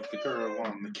meme of the girl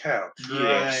on the couch, right?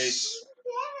 Yes.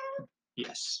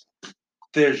 Yes.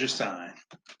 There's your sign.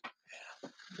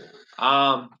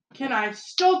 Can I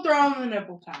still throw him the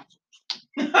nipple tassels?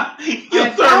 You'll I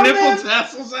throw found nipple them.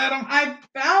 tassels at him? I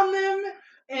found them,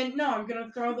 and no, I'm gonna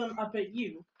throw them up at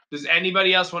you. Does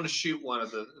anybody else want to shoot one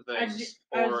of the things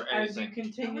or as you anything?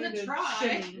 continue I'm gonna to try.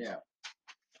 shimmy. Yeah.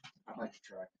 I'd like to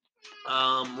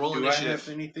try. Roll Do I have initiative.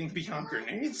 anything beyond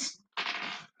grenades?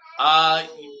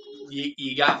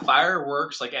 You got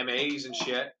fireworks like M80s and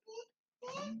shit.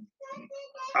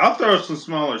 I'll throw some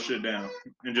smaller shit down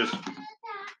and just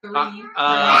 3 for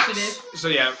initiative. So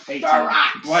yeah, 18.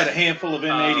 light a handful of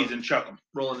M80s and chuck them.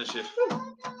 roll initiative.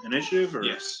 Initiative or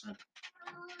Yes.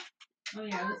 Oh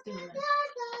yeah, let's do that.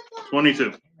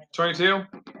 22. 22?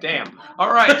 Damn.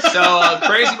 Alright, so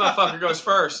crazy motherfucker goes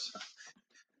first.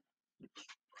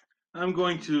 I'm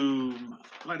going to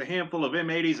light a handful of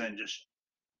M80s and just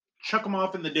chuck them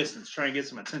off in the distance, try and get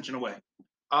some attention away.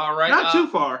 Alright. Not too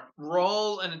far.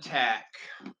 Roll an attack.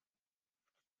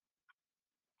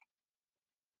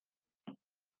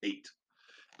 8.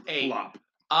 8. Flop.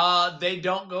 They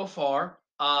don't go far,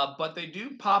 but they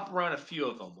do pop around a few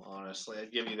of them, honestly.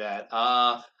 I'd give you that.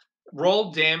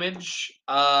 Roll damage,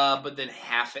 but then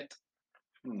half it.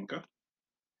 Okay.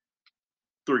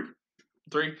 3.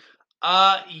 3.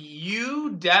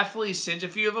 You definitely singe a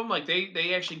few of them. Like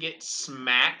they actually get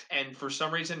smacked, and for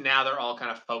some reason now they're all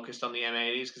kind of focused on the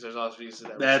M80s because there's also uses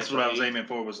that. That's what I was residual heat. aiming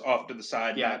for. Was off to the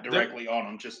side, Yeah, not directly on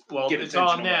them. Just Well, get it's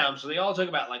attention on away. them, so they all took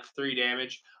about like 3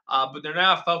 damage. But they're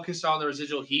now focused on the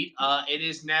residual heat. It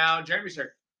is now Jeremy's turn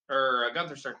or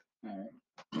Gunther's turn. All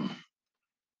right.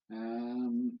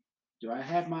 Do I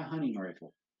have my hunting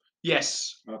rifle?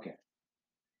 Yes. Okay.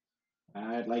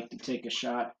 I'd like to take a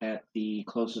shot at the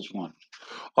closest one.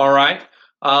 All right.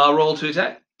 Roll to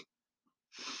attack.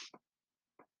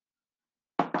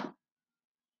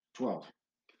 12.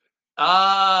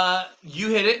 You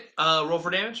hit it. Roll for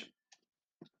damage.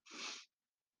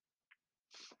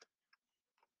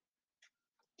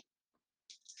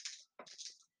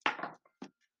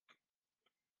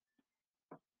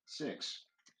 6.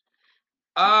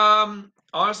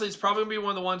 Honestly, it's probably gonna be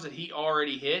one of the ones that he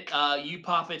already hit. You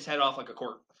pop its head off like a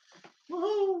cork.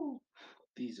 Woohoo!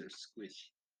 These are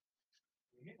squishy.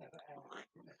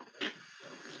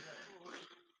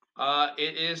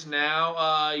 It is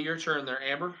now your turn there,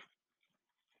 Amber.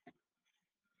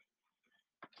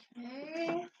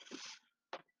 Okay.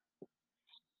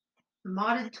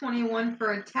 Modded 21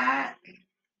 for attack.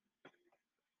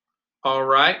 All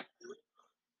right.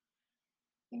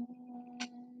 And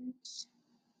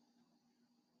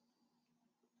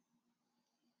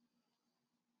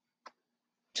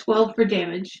 12 for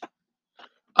damage.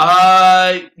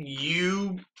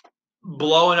 You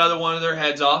blow another one of their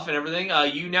heads off and everything.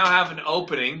 You now have an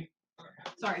opening.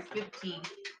 Sorry, 15.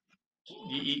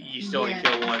 You still only Yeah.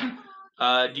 kill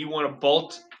one. Do you want to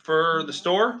bolt for the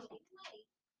store?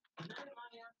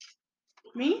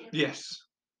 Me? Yes.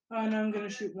 Oh no, I'm gonna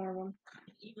shoot more one.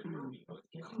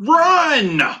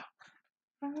 Run!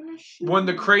 I'm gonna shoot. When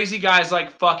the crazy guys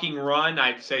like fucking run,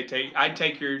 I'd take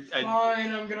your.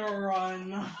 Fine, I'm gonna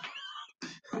run.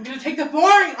 I'm gonna take the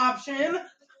boring option.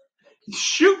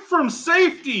 Shoot from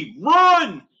safety!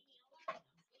 Run!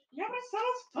 Yeah, but it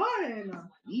sounds fun.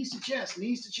 Knees to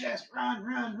chest.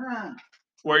 Run.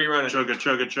 Where are you running? Chugga,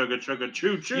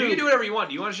 choo, choo. You can do whatever you want.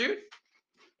 Do you want to shoot?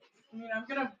 I mean,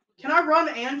 Can I run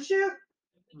and shoot?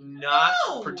 Not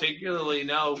No! particularly,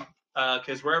 no.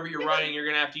 Because wherever you're running, you're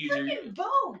gonna have to use your. Freaking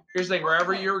bow. Here's the thing: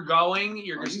 wherever you're going,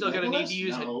 you're Are you still gonna need Legolas? to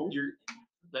use No. your.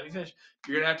 Let me finish.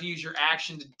 You're gonna have to use your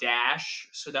action to dash,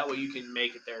 so that way you can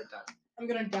make it there in time. I'm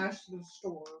gonna dash to the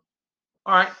store,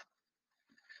 All right.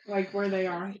 like where they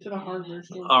are, to the hardware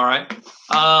store. All right.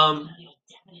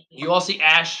 You all see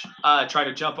Ash try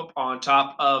to jump up on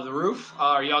top of the roof.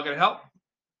 Are y'all gonna help?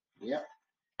 Yep.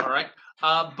 All right.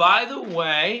 By the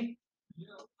way,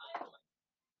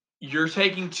 you're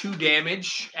taking 2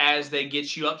 damage as they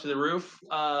get you up to the roof.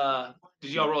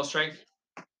 Did y'all roll strength?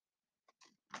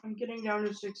 I'm getting down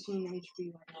to 16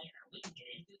 HP right now.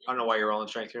 I don't know why you're rolling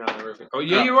strength. You're not on the roof. Oh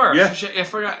yeah, you were. Yeah. Shit, I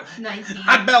forgot. 19.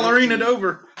 I ballerinaed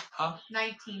over.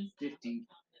 19. 15.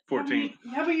 14.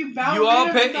 Yeah, but you You all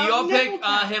ballerinated pick. without You all pick nipple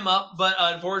tap. him up, but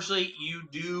unfortunately, you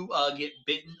do get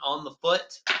bitten on the foot.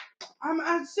 I'm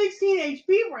at 16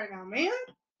 HP right now, man.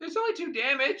 There's only 2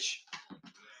 damage.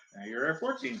 Now you're at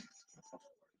 14.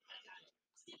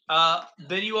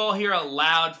 Then you all hear a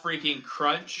loud freaking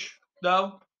crunch,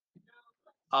 though,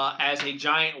 as a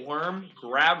giant worm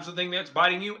grabs the thing that's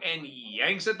biting you and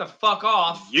yanks it the fuck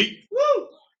off. Yeet. Woo!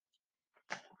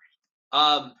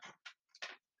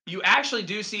 You actually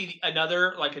do see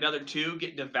another 2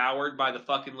 get devoured by the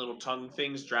fucking little tongue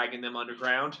things dragging them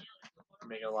underground.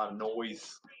 Making a lot of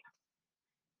noise.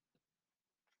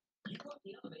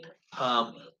 A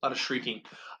lot of shrieking.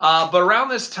 But around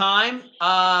this time,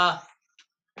 that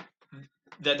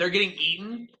they're getting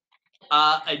eaten,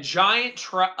 a giant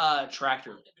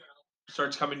tractor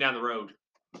starts coming down the road.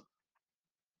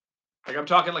 Like I'm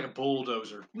talking like a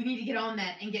bulldozer We need to get on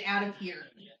that and get out of here.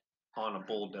 on a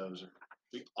bulldozer.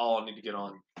 We all need to get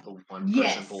on the one person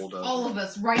Yes, bulldozer. all of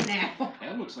us right now.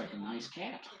 That looks like a nice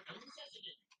cat.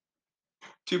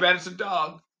 Too bad it's a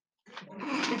dog.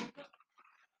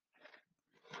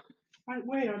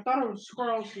 Wait, I thought it was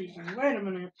squirrel season. Wait a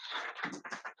minute.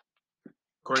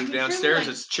 According to You sure downstairs, like-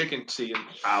 it's chicken season.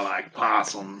 I like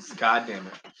possums. God damn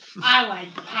it. I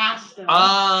like pasta.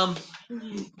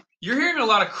 You're hearing a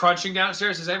lot of crunching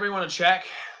downstairs. Does anybody want to check?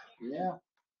 Yeah.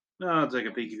 No, I'll take a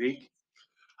peeky peek.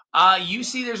 You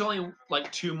see there's only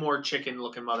like 2 more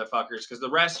chicken-looking motherfuckers because the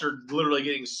rest are literally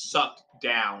getting sucked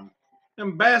down.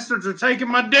 Them bastards are taking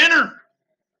my dinner.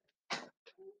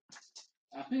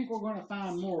 I think we're going to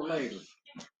find more later.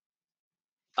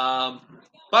 By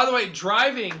the way,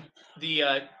 driving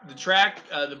the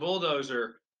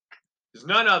bulldozer is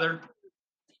none other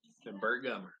than Bert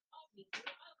Gummer.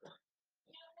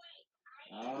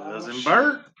 Cousin shit.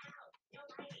 Bert.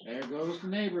 There goes the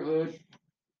neighborhood.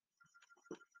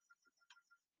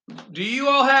 Do you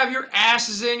all have your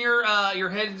asses in your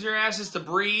heads in your asses to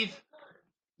breathe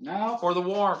No. or the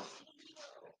warmth?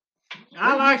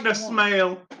 I like the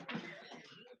smell.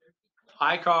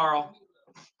 Hi, Carl.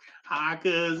 Hi,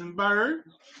 Cousin Bert.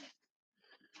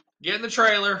 Get in the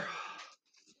trailer.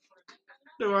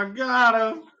 Do I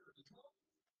gotta?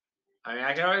 I mean,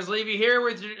 I can always leave you here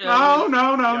with your. No.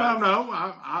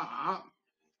 Yeah.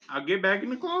 I'll get back in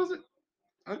the closet.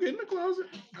 I'll get in the closet.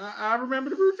 I remember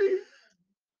the routine.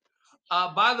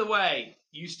 By the way,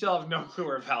 you still have no clue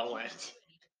where Val went.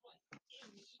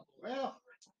 Well,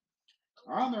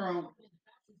 they're on their own.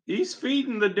 He's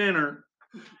feeding the dinner.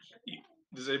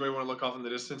 Does anybody want to look off in the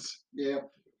distance? Yep.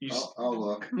 You, I'll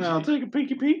look. I'll take a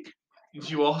peeky peek.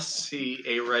 you all see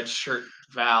a red shirt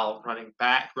Val running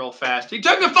back real fast. He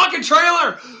took the fucking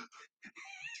trailer!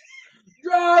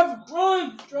 Drive!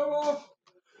 Run! Drive off!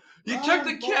 He Run, took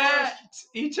the Forrest. cat!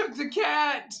 He took the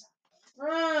cat!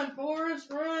 Run,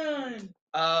 Forrest, run!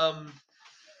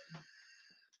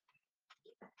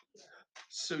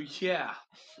 So yeah.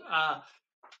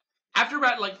 After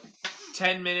about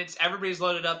 10 minutes, everybody's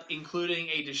loaded up, including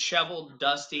a disheveled,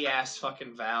 dusty ass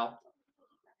fucking Val.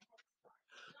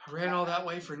 I ran all that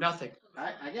way for nothing.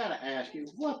 I gotta ask you,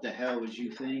 what the hell was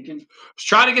you thinking? I was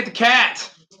trying to get the cat.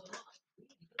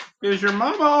 Is your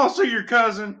mama also your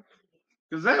cousin?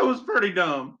 Because that was pretty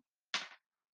dumb.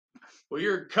 Well,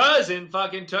 your cousin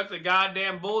fucking took the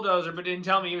goddamn bulldozer, but didn't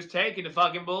tell me he was taking the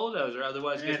fucking bulldozer.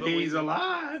 Otherwise, guess And what he's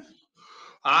alive.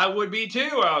 I would be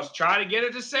too. I was trying to get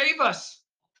it to save us.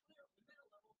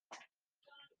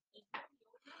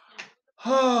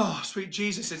 Oh, sweet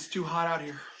Jesus, it's too hot out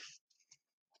here.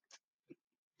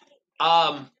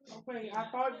 Wait, I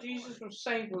thought Jesus was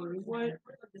savory. What?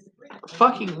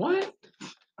 Fucking what?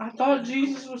 I thought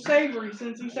Jesus was savory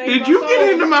since he saved Did our you souls.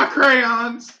 get into my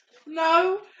crayons?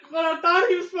 No, but I thought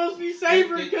he was supposed to be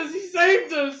savory because he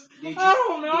saved us. Did I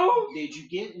don't know. Did you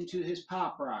get into his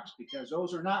pop rocks? Because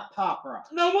those are not pop rocks.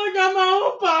 No, I got my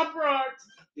own Pop Rocks.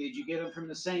 Did you get them from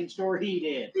the same store he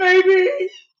did? Maybe.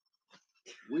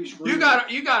 You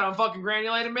got on fucking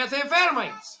granulated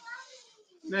methamphetamines.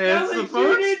 That's the Nothing fun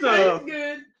tuned, it stuff. tastes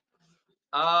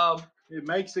good. It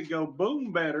makes it go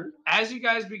boom better. As you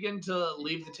guys begin to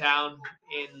leave the town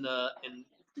in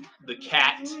the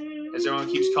cat, as everyone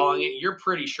keeps calling it, you're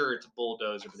pretty sure it's a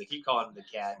bulldozer, but they keep calling it the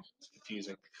cat. It's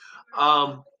confusing.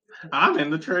 I'm in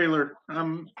the trailer.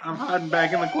 I'm hiding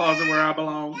back in the closet where I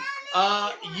belong.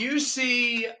 You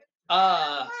see,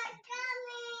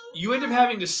 you end up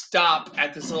having to stop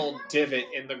at this little divot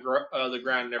in the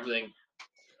ground and everything.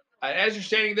 As you're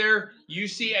standing there, you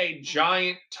see a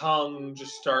giant tongue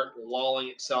just start lolling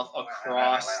itself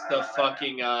across the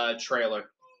fucking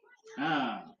trailer.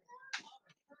 Ah.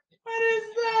 What is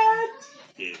that?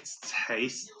 It's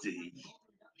tasty.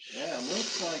 Yeah, it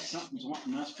looks like something's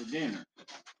wanting us for dinner.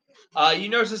 You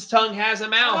notice this tongue has a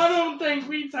mouth. I don't think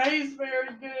we taste very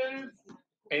good.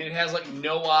 And it has like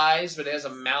no eyes, but it has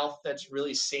a mouth that's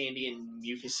really sandy and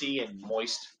mucusy and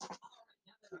moist.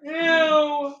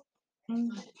 Ew.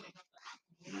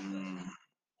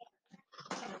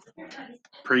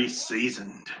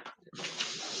 Pre-seasoned.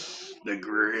 The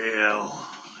grill.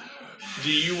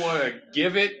 Do you want to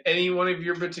give it any one of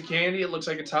your bits of candy? It looks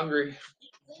like it's hungry.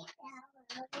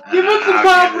 Give it some I'll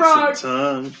Pop give it Rocks.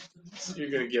 some tongue.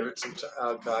 You're gonna give it some.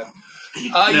 Oh God.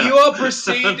 No. You all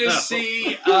proceed to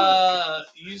see.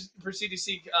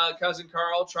 Cousin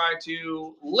Carl try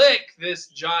to lick this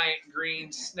giant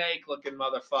green snake-looking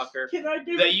motherfucker Can I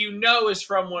give that it? you know is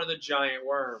from one of the giant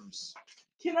worms.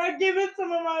 Can I give it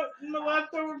some of my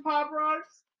leftover Pop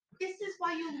Rocks? This is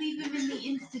why you leave him in the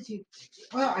institute.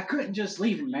 Well, I couldn't just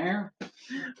leave him there.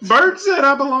 Bert said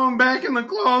I belong back in the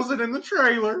closet in the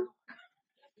trailer.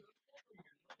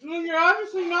 Well, you're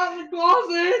obviously not in the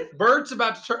closet. Bert's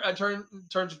about to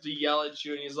turns to yell at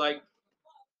you, and he's like,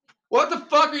 "What the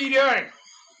fuck are you doing?"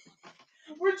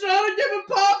 We're trying to give him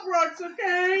Pop Rocks,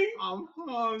 okay? I'm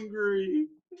hungry.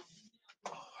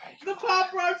 The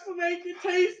Pop Rocks will make it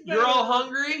taste better. You're all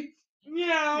hungry?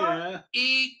 Yeah. Yeah.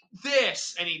 Eat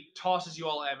this! And he tosses you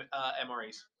all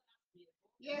MREs.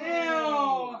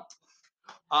 Ew.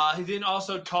 He then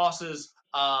also tosses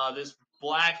this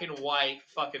black and white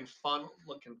fucking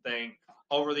fun-looking thing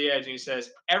over the edge, and he says,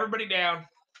 "Everybody down."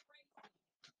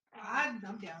 I'm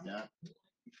down. Yeah.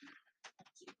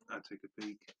 I take a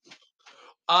peek.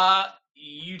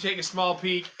 You take a small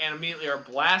peek and immediately are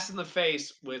blasted in the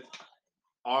face with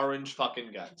orange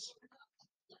fucking guts.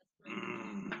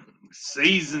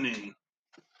 Seasoning.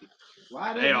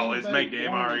 Why They did always anybody make the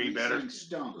warn MRE these better. things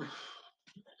stunk?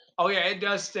 Oh yeah, it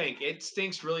does stink. It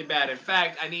stinks really bad. In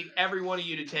fact, I need every one of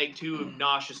you to take 2 of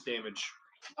nauseous damage.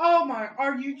 Oh my,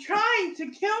 are you trying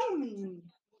to kill me?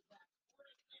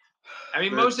 I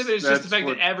mean, most of it is just the That's fact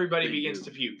that what everybody they begins do.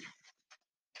 to puke.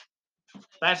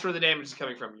 That's where the damage is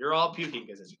coming from. You're all puking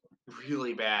because it's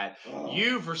really bad. Oh.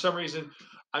 You, for some reason,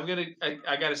 I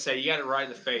gotta say, you got it right in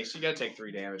the face. You gotta take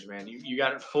 3 damage, man. You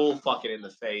got it full fucking in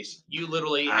the face. You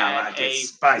literally I had like it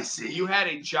spicy. you had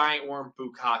a giant worm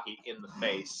bukkake in the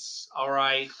face. All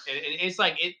right, and it's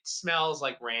like it smells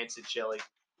like rancid chili.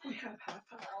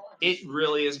 It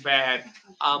really is bad.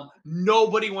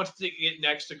 Nobody wants to get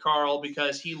next to Carl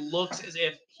because he looks as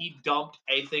if he dumped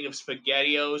a thing of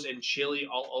SpaghettiOs and chili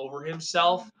all over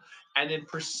himself, and then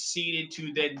proceeded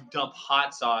to then dump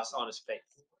hot sauce on his face.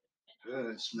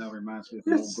 That smell reminds me of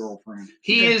my old girlfriend.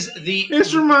 He is the.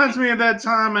 This reminds me of that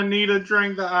time Anita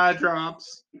drank the eye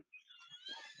drops.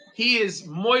 He is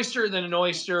moister than an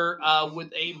oyster,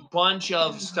 with a bunch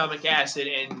of stomach acid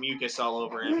and mucus all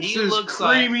over him. This He is looks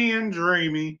like creamy and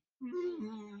dreamy.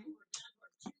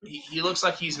 he looks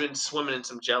like he's been swimming in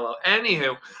some Jello.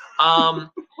 Anywho,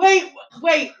 Wait.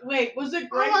 Was it I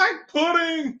grape? like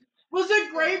pudding. Was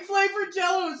it grape flavored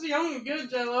Jello? It's the only good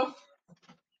Jello.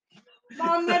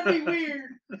 Mom, that'd be weird.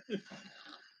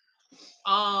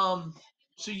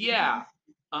 so yeah.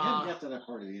 I haven't got to that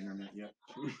part of the internet yet.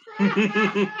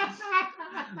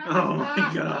 Oh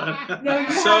my god. No,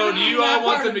 you So haven't do eaten you all that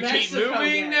want part them of to keep Mexico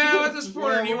moving yet. now at this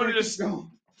point, or do you want to just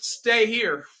stay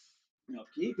here? No,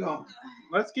 keep going.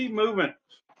 Let's keep moving.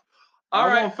 All I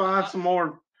right. want to find some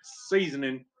more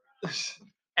seasoning.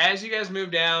 As you guys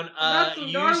move down, Got some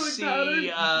you garlic see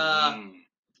powder.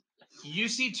 you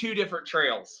see 2 different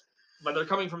trails, but they're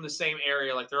coming from the same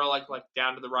area. Like they're all like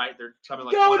down to the right. They're coming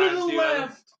like Go one to out the of the other.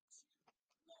 left.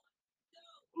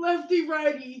 Lefty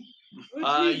righty. Which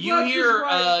means You left is hear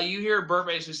right. you hear Bert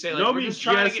basically say, like, No we're means just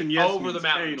trying yes to and get yes over the means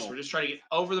mountains. anal. We're just trying to get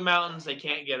over the mountains. They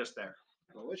can't get us there.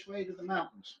 Well, which way to the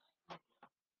mountains?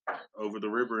 Over the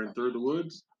river and through the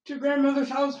woods. To grandmother's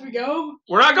house we go.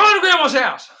 We're not going to Grandma's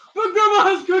house. But grandma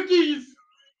has cookies.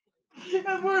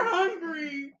 And we're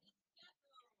hungry.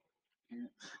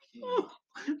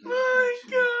 My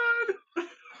God.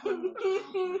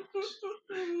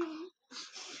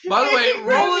 By the way, roll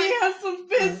Granny it. has some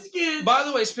biscuits. By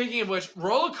the way, speaking of which,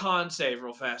 roll a con save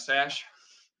real fast, Ash.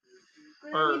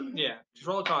 Or yeah, just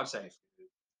roll a con save.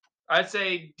 I'd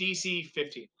say DC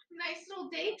 15. Nice little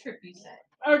day trip, you said.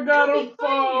 I got It'll a be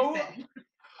fun, you phone. said.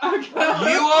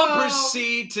 You all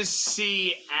proceed to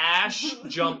see Ash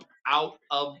jump out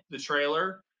of the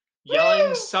trailer, yelling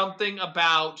Woo! something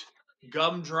about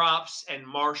gumdrops and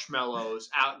marshmallows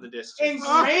out in the And distance.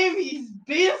 Grammy's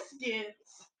biscuits.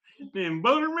 Them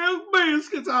buttermilk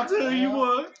biscuits, I'll tell you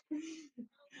what.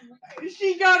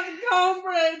 She got the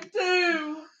cornbread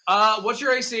too. What's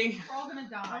your AC? We're all gonna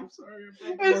die. I'm sorry.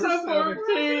 I brought It's the a word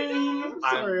 14. I'm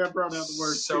sorry I brought out the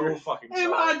word So spirit. fucking Am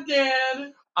sorry. I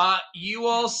dead? You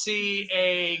all see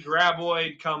a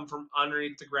graboid come from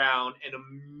underneath the ground and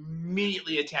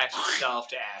immediately attach itself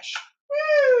to Ash.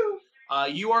 Woo!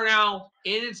 You are now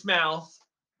in its mouth.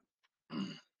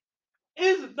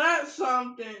 Isn't that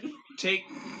something? Take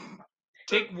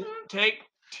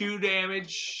 2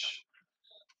 damage.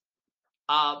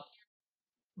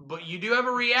 But you do have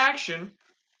a reaction.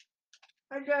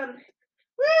 I got it.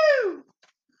 Woo!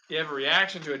 You have a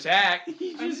reaction to attack. I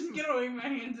just get away with my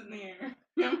hands in the air.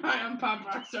 I'm high on Pop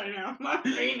Rocks right now. I'm not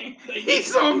fainting.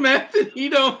 He's so method, he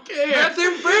don't care.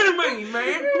 Methamphetamine,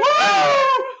 man.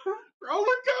 Woo! Roller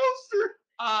coaster.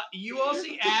 You all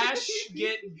see Ash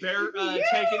get taken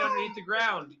underneath the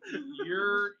ground.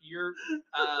 You're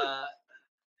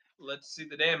let's see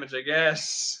the damage, I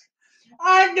guess.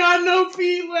 I got no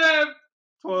feet left.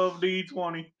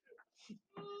 12d20.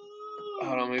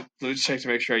 Hold on, let me check to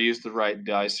make sure I use the right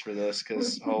dice for this,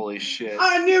 because holy shit.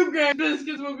 I knew Grand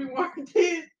Biscuits would be worth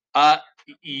it.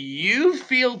 You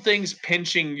feel things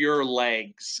pinching your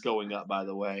legs going up, by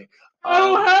the way. I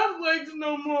don't have legs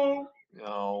no more.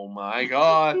 Oh my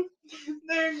god.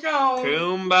 They're gone.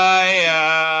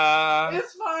 Kumbaya.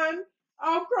 It's fine.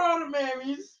 I'll crawl to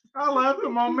Mammy's. I left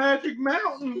him on Magic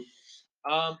Mountain.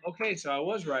 Okay, so I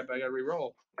was right, but I gotta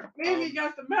re-roll. Mammy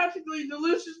got the magically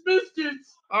delicious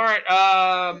biscuits. Alright,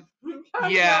 I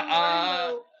yeah, got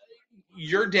rainbow.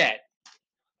 you're dead.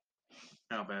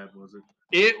 How bad was it?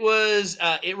 It was,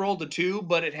 it rolled a 2,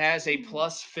 but it has a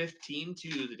plus 15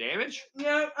 to the damage.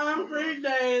 Yep, I'm pretty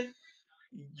dead.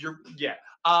 Yeah.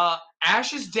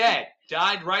 Ash is dead.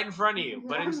 Died right in front of you.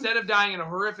 But instead of dying in a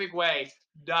horrific way,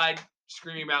 died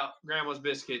screaming about Grandma's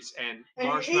biscuits and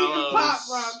marshmallows Pop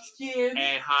Rocks, kids.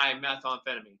 and high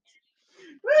methamphetamine.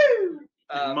 Woo!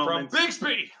 From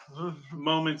Bixby.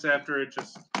 Moments after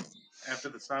after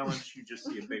the silence, you just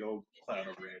see a big old cloud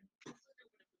of red.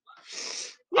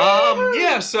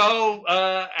 Yeah, so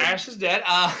Ash is dead.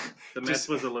 The mess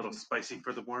was a little spicy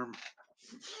for the worm.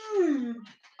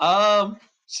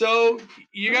 So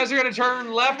you guys are gonna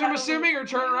turn left, I'm assuming, or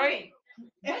turn right?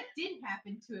 What did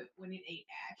happen to it when it ate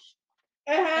Ash?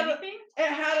 It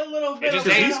had a little bit just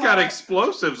of ate- He's got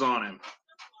explosives on him.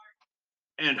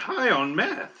 And high on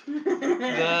meth.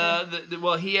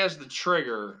 Well, he has the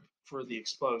trigger for the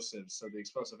explosives, so the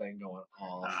explosive ain't going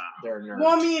off. They're nerds.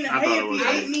 Well, I mean, I hey, thought if it was he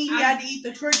ate me, he had to eat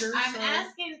the trigger. I'm so.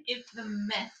 asking if the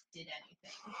meth did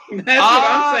anything. That's what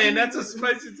I'm saying. That's a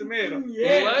spicy tomato.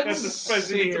 Yeah. That's a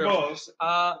spicy meatballs.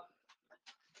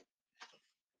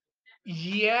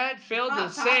 Yeah, it failed to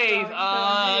Hot save.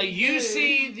 dog, You good.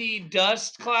 see the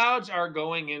dust clouds are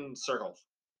going in circles.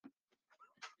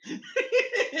 It's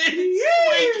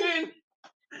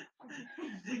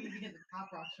We need to get the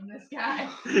Pop Rocks from this guy.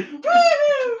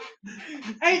 Woo!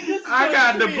 Hey, this is I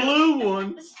got the real. blue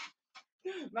ones.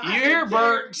 You hear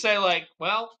Bert say, like,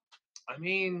 well, I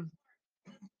mean,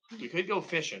 you could go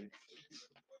fishing.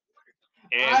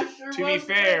 And I sure to be was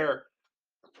fair,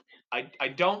 I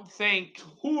don't think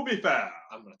Who'll be fair?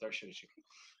 I'm gonna throw shit at you.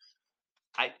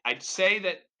 I'd say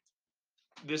that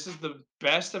this is the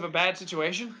best of a bad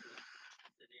situation.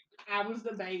 I was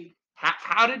the babe.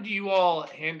 How did you all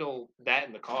handle that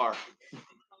in the car?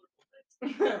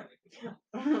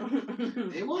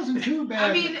 It wasn't too bad I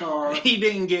in mean- the car. He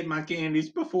didn't get my candies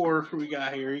before we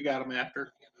got here. He got them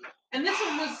after. And this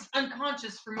one was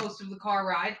unconscious for most of the car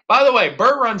ride. By the way,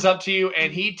 Bert runs up to you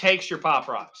and he takes your Pop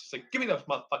Rocks. He's like, give me those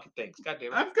motherfucking things. God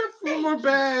damn it. I've got 4 more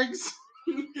bags.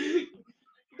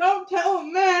 Don't tell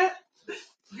him that.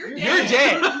 You're You're dead.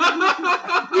 dead.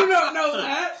 You don't know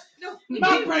that. No,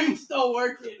 My brain's still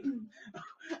working.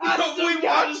 I still We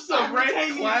got watched the red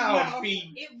simultaneous cloud mouth.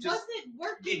 be it just wasn't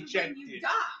working when ejected. you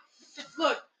died.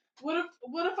 Look, what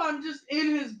if I'm just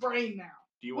in his brain now?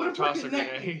 Do you What want to if we're toss a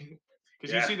connected? grenade?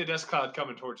 Because you see the dust cloud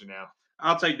coming towards you now.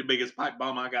 I'll take the biggest pipe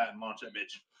bomb I got and launch that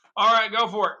bitch. All right, go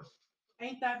for it.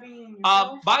 Ain't that being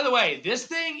yourself? By the way, this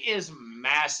thing is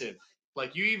massive.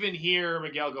 Like, you even hear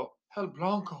Miguel go, "El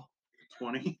Blanco."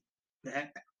 20.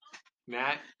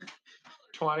 Nat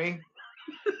 20.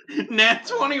 Nat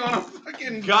 20 on a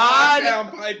fucking God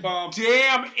down pipe bomb.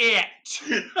 Damn it!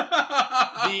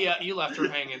 You left her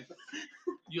hanging.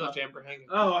 You left Amber hanging.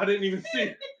 Oh, I didn't even see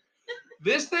it.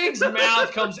 This thing's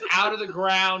mouth comes out of the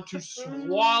ground to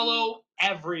swallow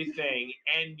everything,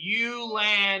 and you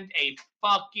land a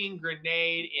fucking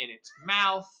grenade in its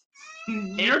mouth.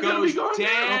 You're It gonna be goes going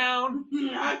down,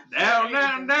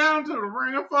 down to the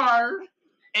ring of fire.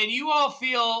 and you all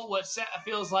feel what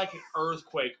feels like an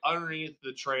earthquake underneath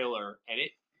the trailer, and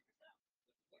it.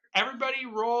 Everybody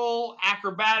roll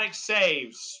acrobatic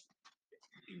saves,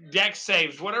 deck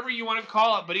saves, whatever you want to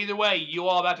call it, but either way, you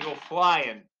all about to go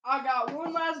flying. I got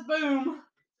one last boom.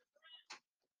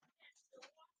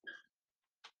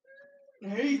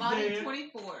 He's Mine dead.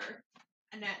 24.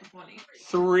 A nat 20.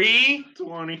 3.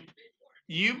 20.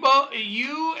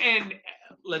 You and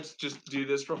let's just do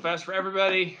this real fast for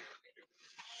everybody.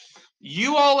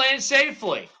 You all land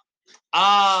safely.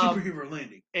 Superhero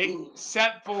landing.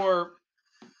 Except for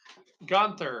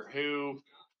Gunther, who,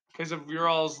 because of your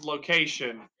all's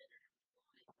location,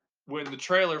 when the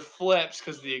trailer flips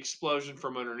because of the explosion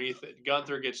from underneath it,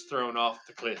 Gunther gets thrown off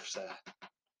the cliffside.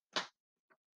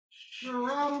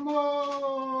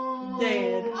 Geronimo!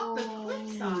 Dead. Off the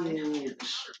cliffside.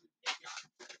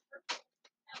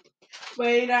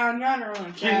 Way down yonder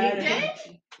on Can you dead?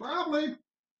 Probably.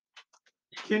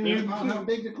 Can you how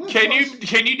big the cliff Can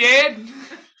you dead?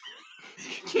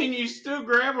 can you still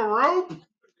grab a rope?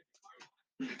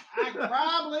 I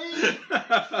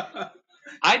probably.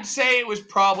 I'd say it was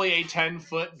probably a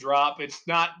 10-foot drop. It's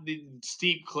not the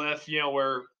steep cliff,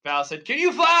 where Val said, "Can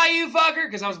you fly, you fucker?"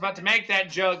 Because I was about to make that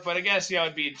joke, but I guess,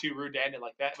 it'd be too rude to end it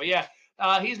like that. But yeah,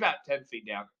 he's about 10 feet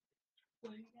down.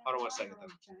 Hold on one second, though.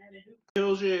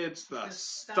 Kills you, it's the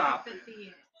stop. at the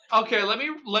end. Okay, let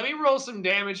me roll some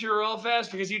damage here real fast,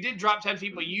 because you did drop 10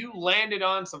 feet, but you landed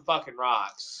on some fucking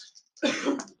rocks. Would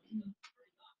there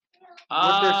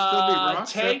still be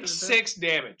rocks after Take that? 6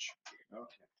 damage. Okay.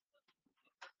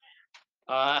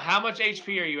 How much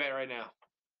HP are you at right now?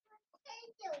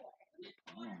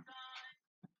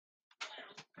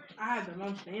 I had the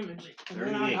most damage, and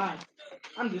then I 38. died.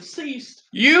 I'm deceased.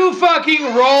 You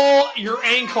fucking roll your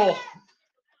ankle.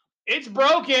 It's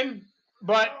broken,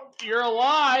 but you're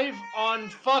alive on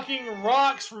fucking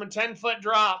rocks from a 10-foot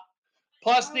drop,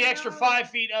 plus the extra 5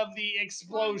 feet of the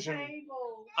explosion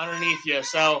underneath you.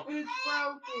 So It's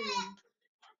broken.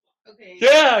 Okay.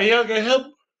 yeah, okay, help.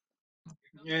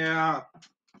 Yeah.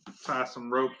 Tie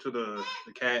some rope to the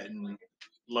cat and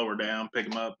lower down, pick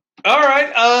him up. All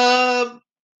right.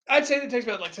 I'd say it takes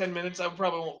about like 10 minutes. I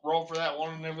probably won't roll for that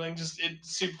one and everything. Just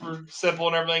it's super simple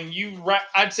and everything.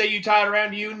 I'd say you tie it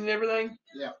around you and everything.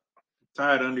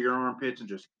 Tie it under your armpits and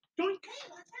just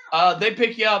doink. They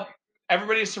pick you up.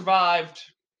 Everybody survived.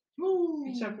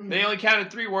 Except for me. They only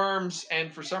counted 3 worms,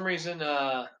 and for some reason,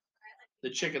 the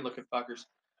chicken-looking fuckers.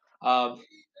 Y'all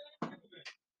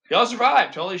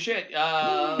survived. Holy shit.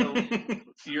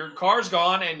 Your car's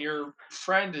gone, and your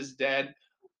friend is dead.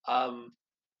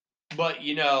 But,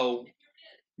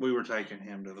 We were taking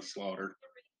him to the slaughter.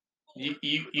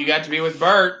 you got to be with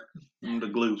Bert. The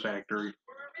glue factory.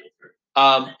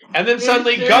 And then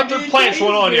suddenly It Gunther sure plants did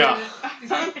one on you.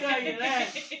 taste I'll tell you that.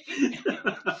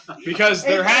 Because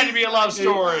there had to be a love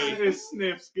story. It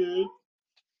sniffs good.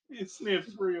 It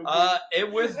sniffs real good.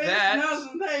 And with It that, smells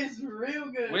and tastes real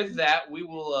good. with that, we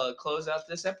will close out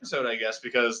this episode, I guess,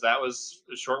 because that was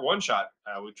a short one-shot.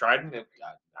 We tried and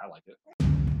I liked it.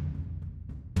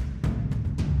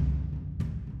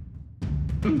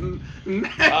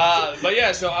 But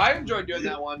yeah, so I enjoyed doing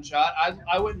that one shot.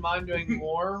 I wouldn't mind doing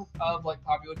more of like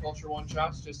popular culture one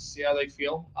shots just to see how they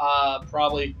feel.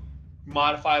 Probably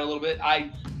modify it a little bit. I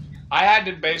had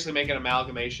to basically make an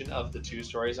amalgamation of the 2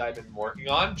 stories I've been working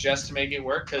on just to make it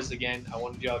work. Because again,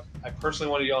 I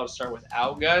personally wanted y'all to start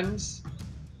without guns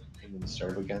and then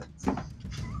start with guns.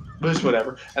 But it's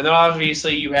whatever. And then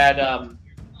obviously you had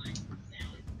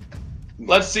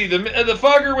let's see, the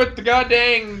fucker with the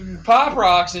goddamn pop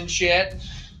rocks and shit,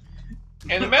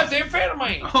 and the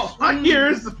methamphetamine. All I hear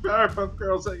is the Powerpuff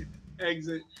Girls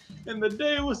exit, and the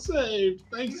day was saved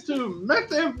thanks to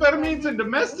methamphetamines and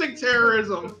domestic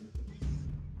terrorism.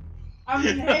 I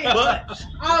mean, hey,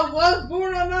 I was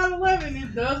born on 9/11.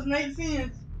 It does make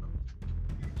sense.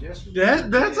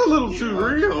 That's a little too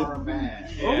real.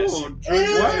 Bad. Oh,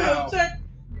 Ew, wow.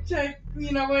 check.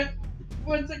 You know what?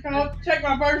 what's it called? Check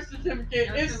my birth certificate.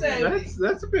 It says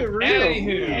That's a bit real.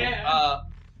 Anywho, Yeah.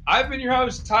 I've been your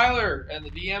host, Tyler, and the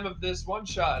DM of this one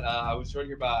shot. I was joined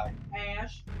here by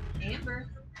Ash. Amber.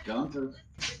 Gunther.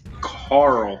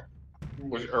 Carl.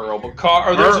 was Earl, but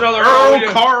Carl. Or there's another Earl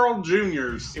Earl. Carl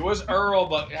Jr.'s. It was Earl,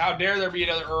 but how dare there be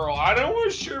another Earl? I don't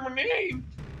want to share my name.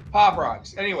 Pop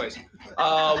rocks. Anyways,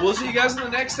 we'll see you guys in the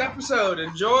next episode.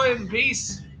 Enjoy and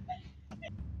peace.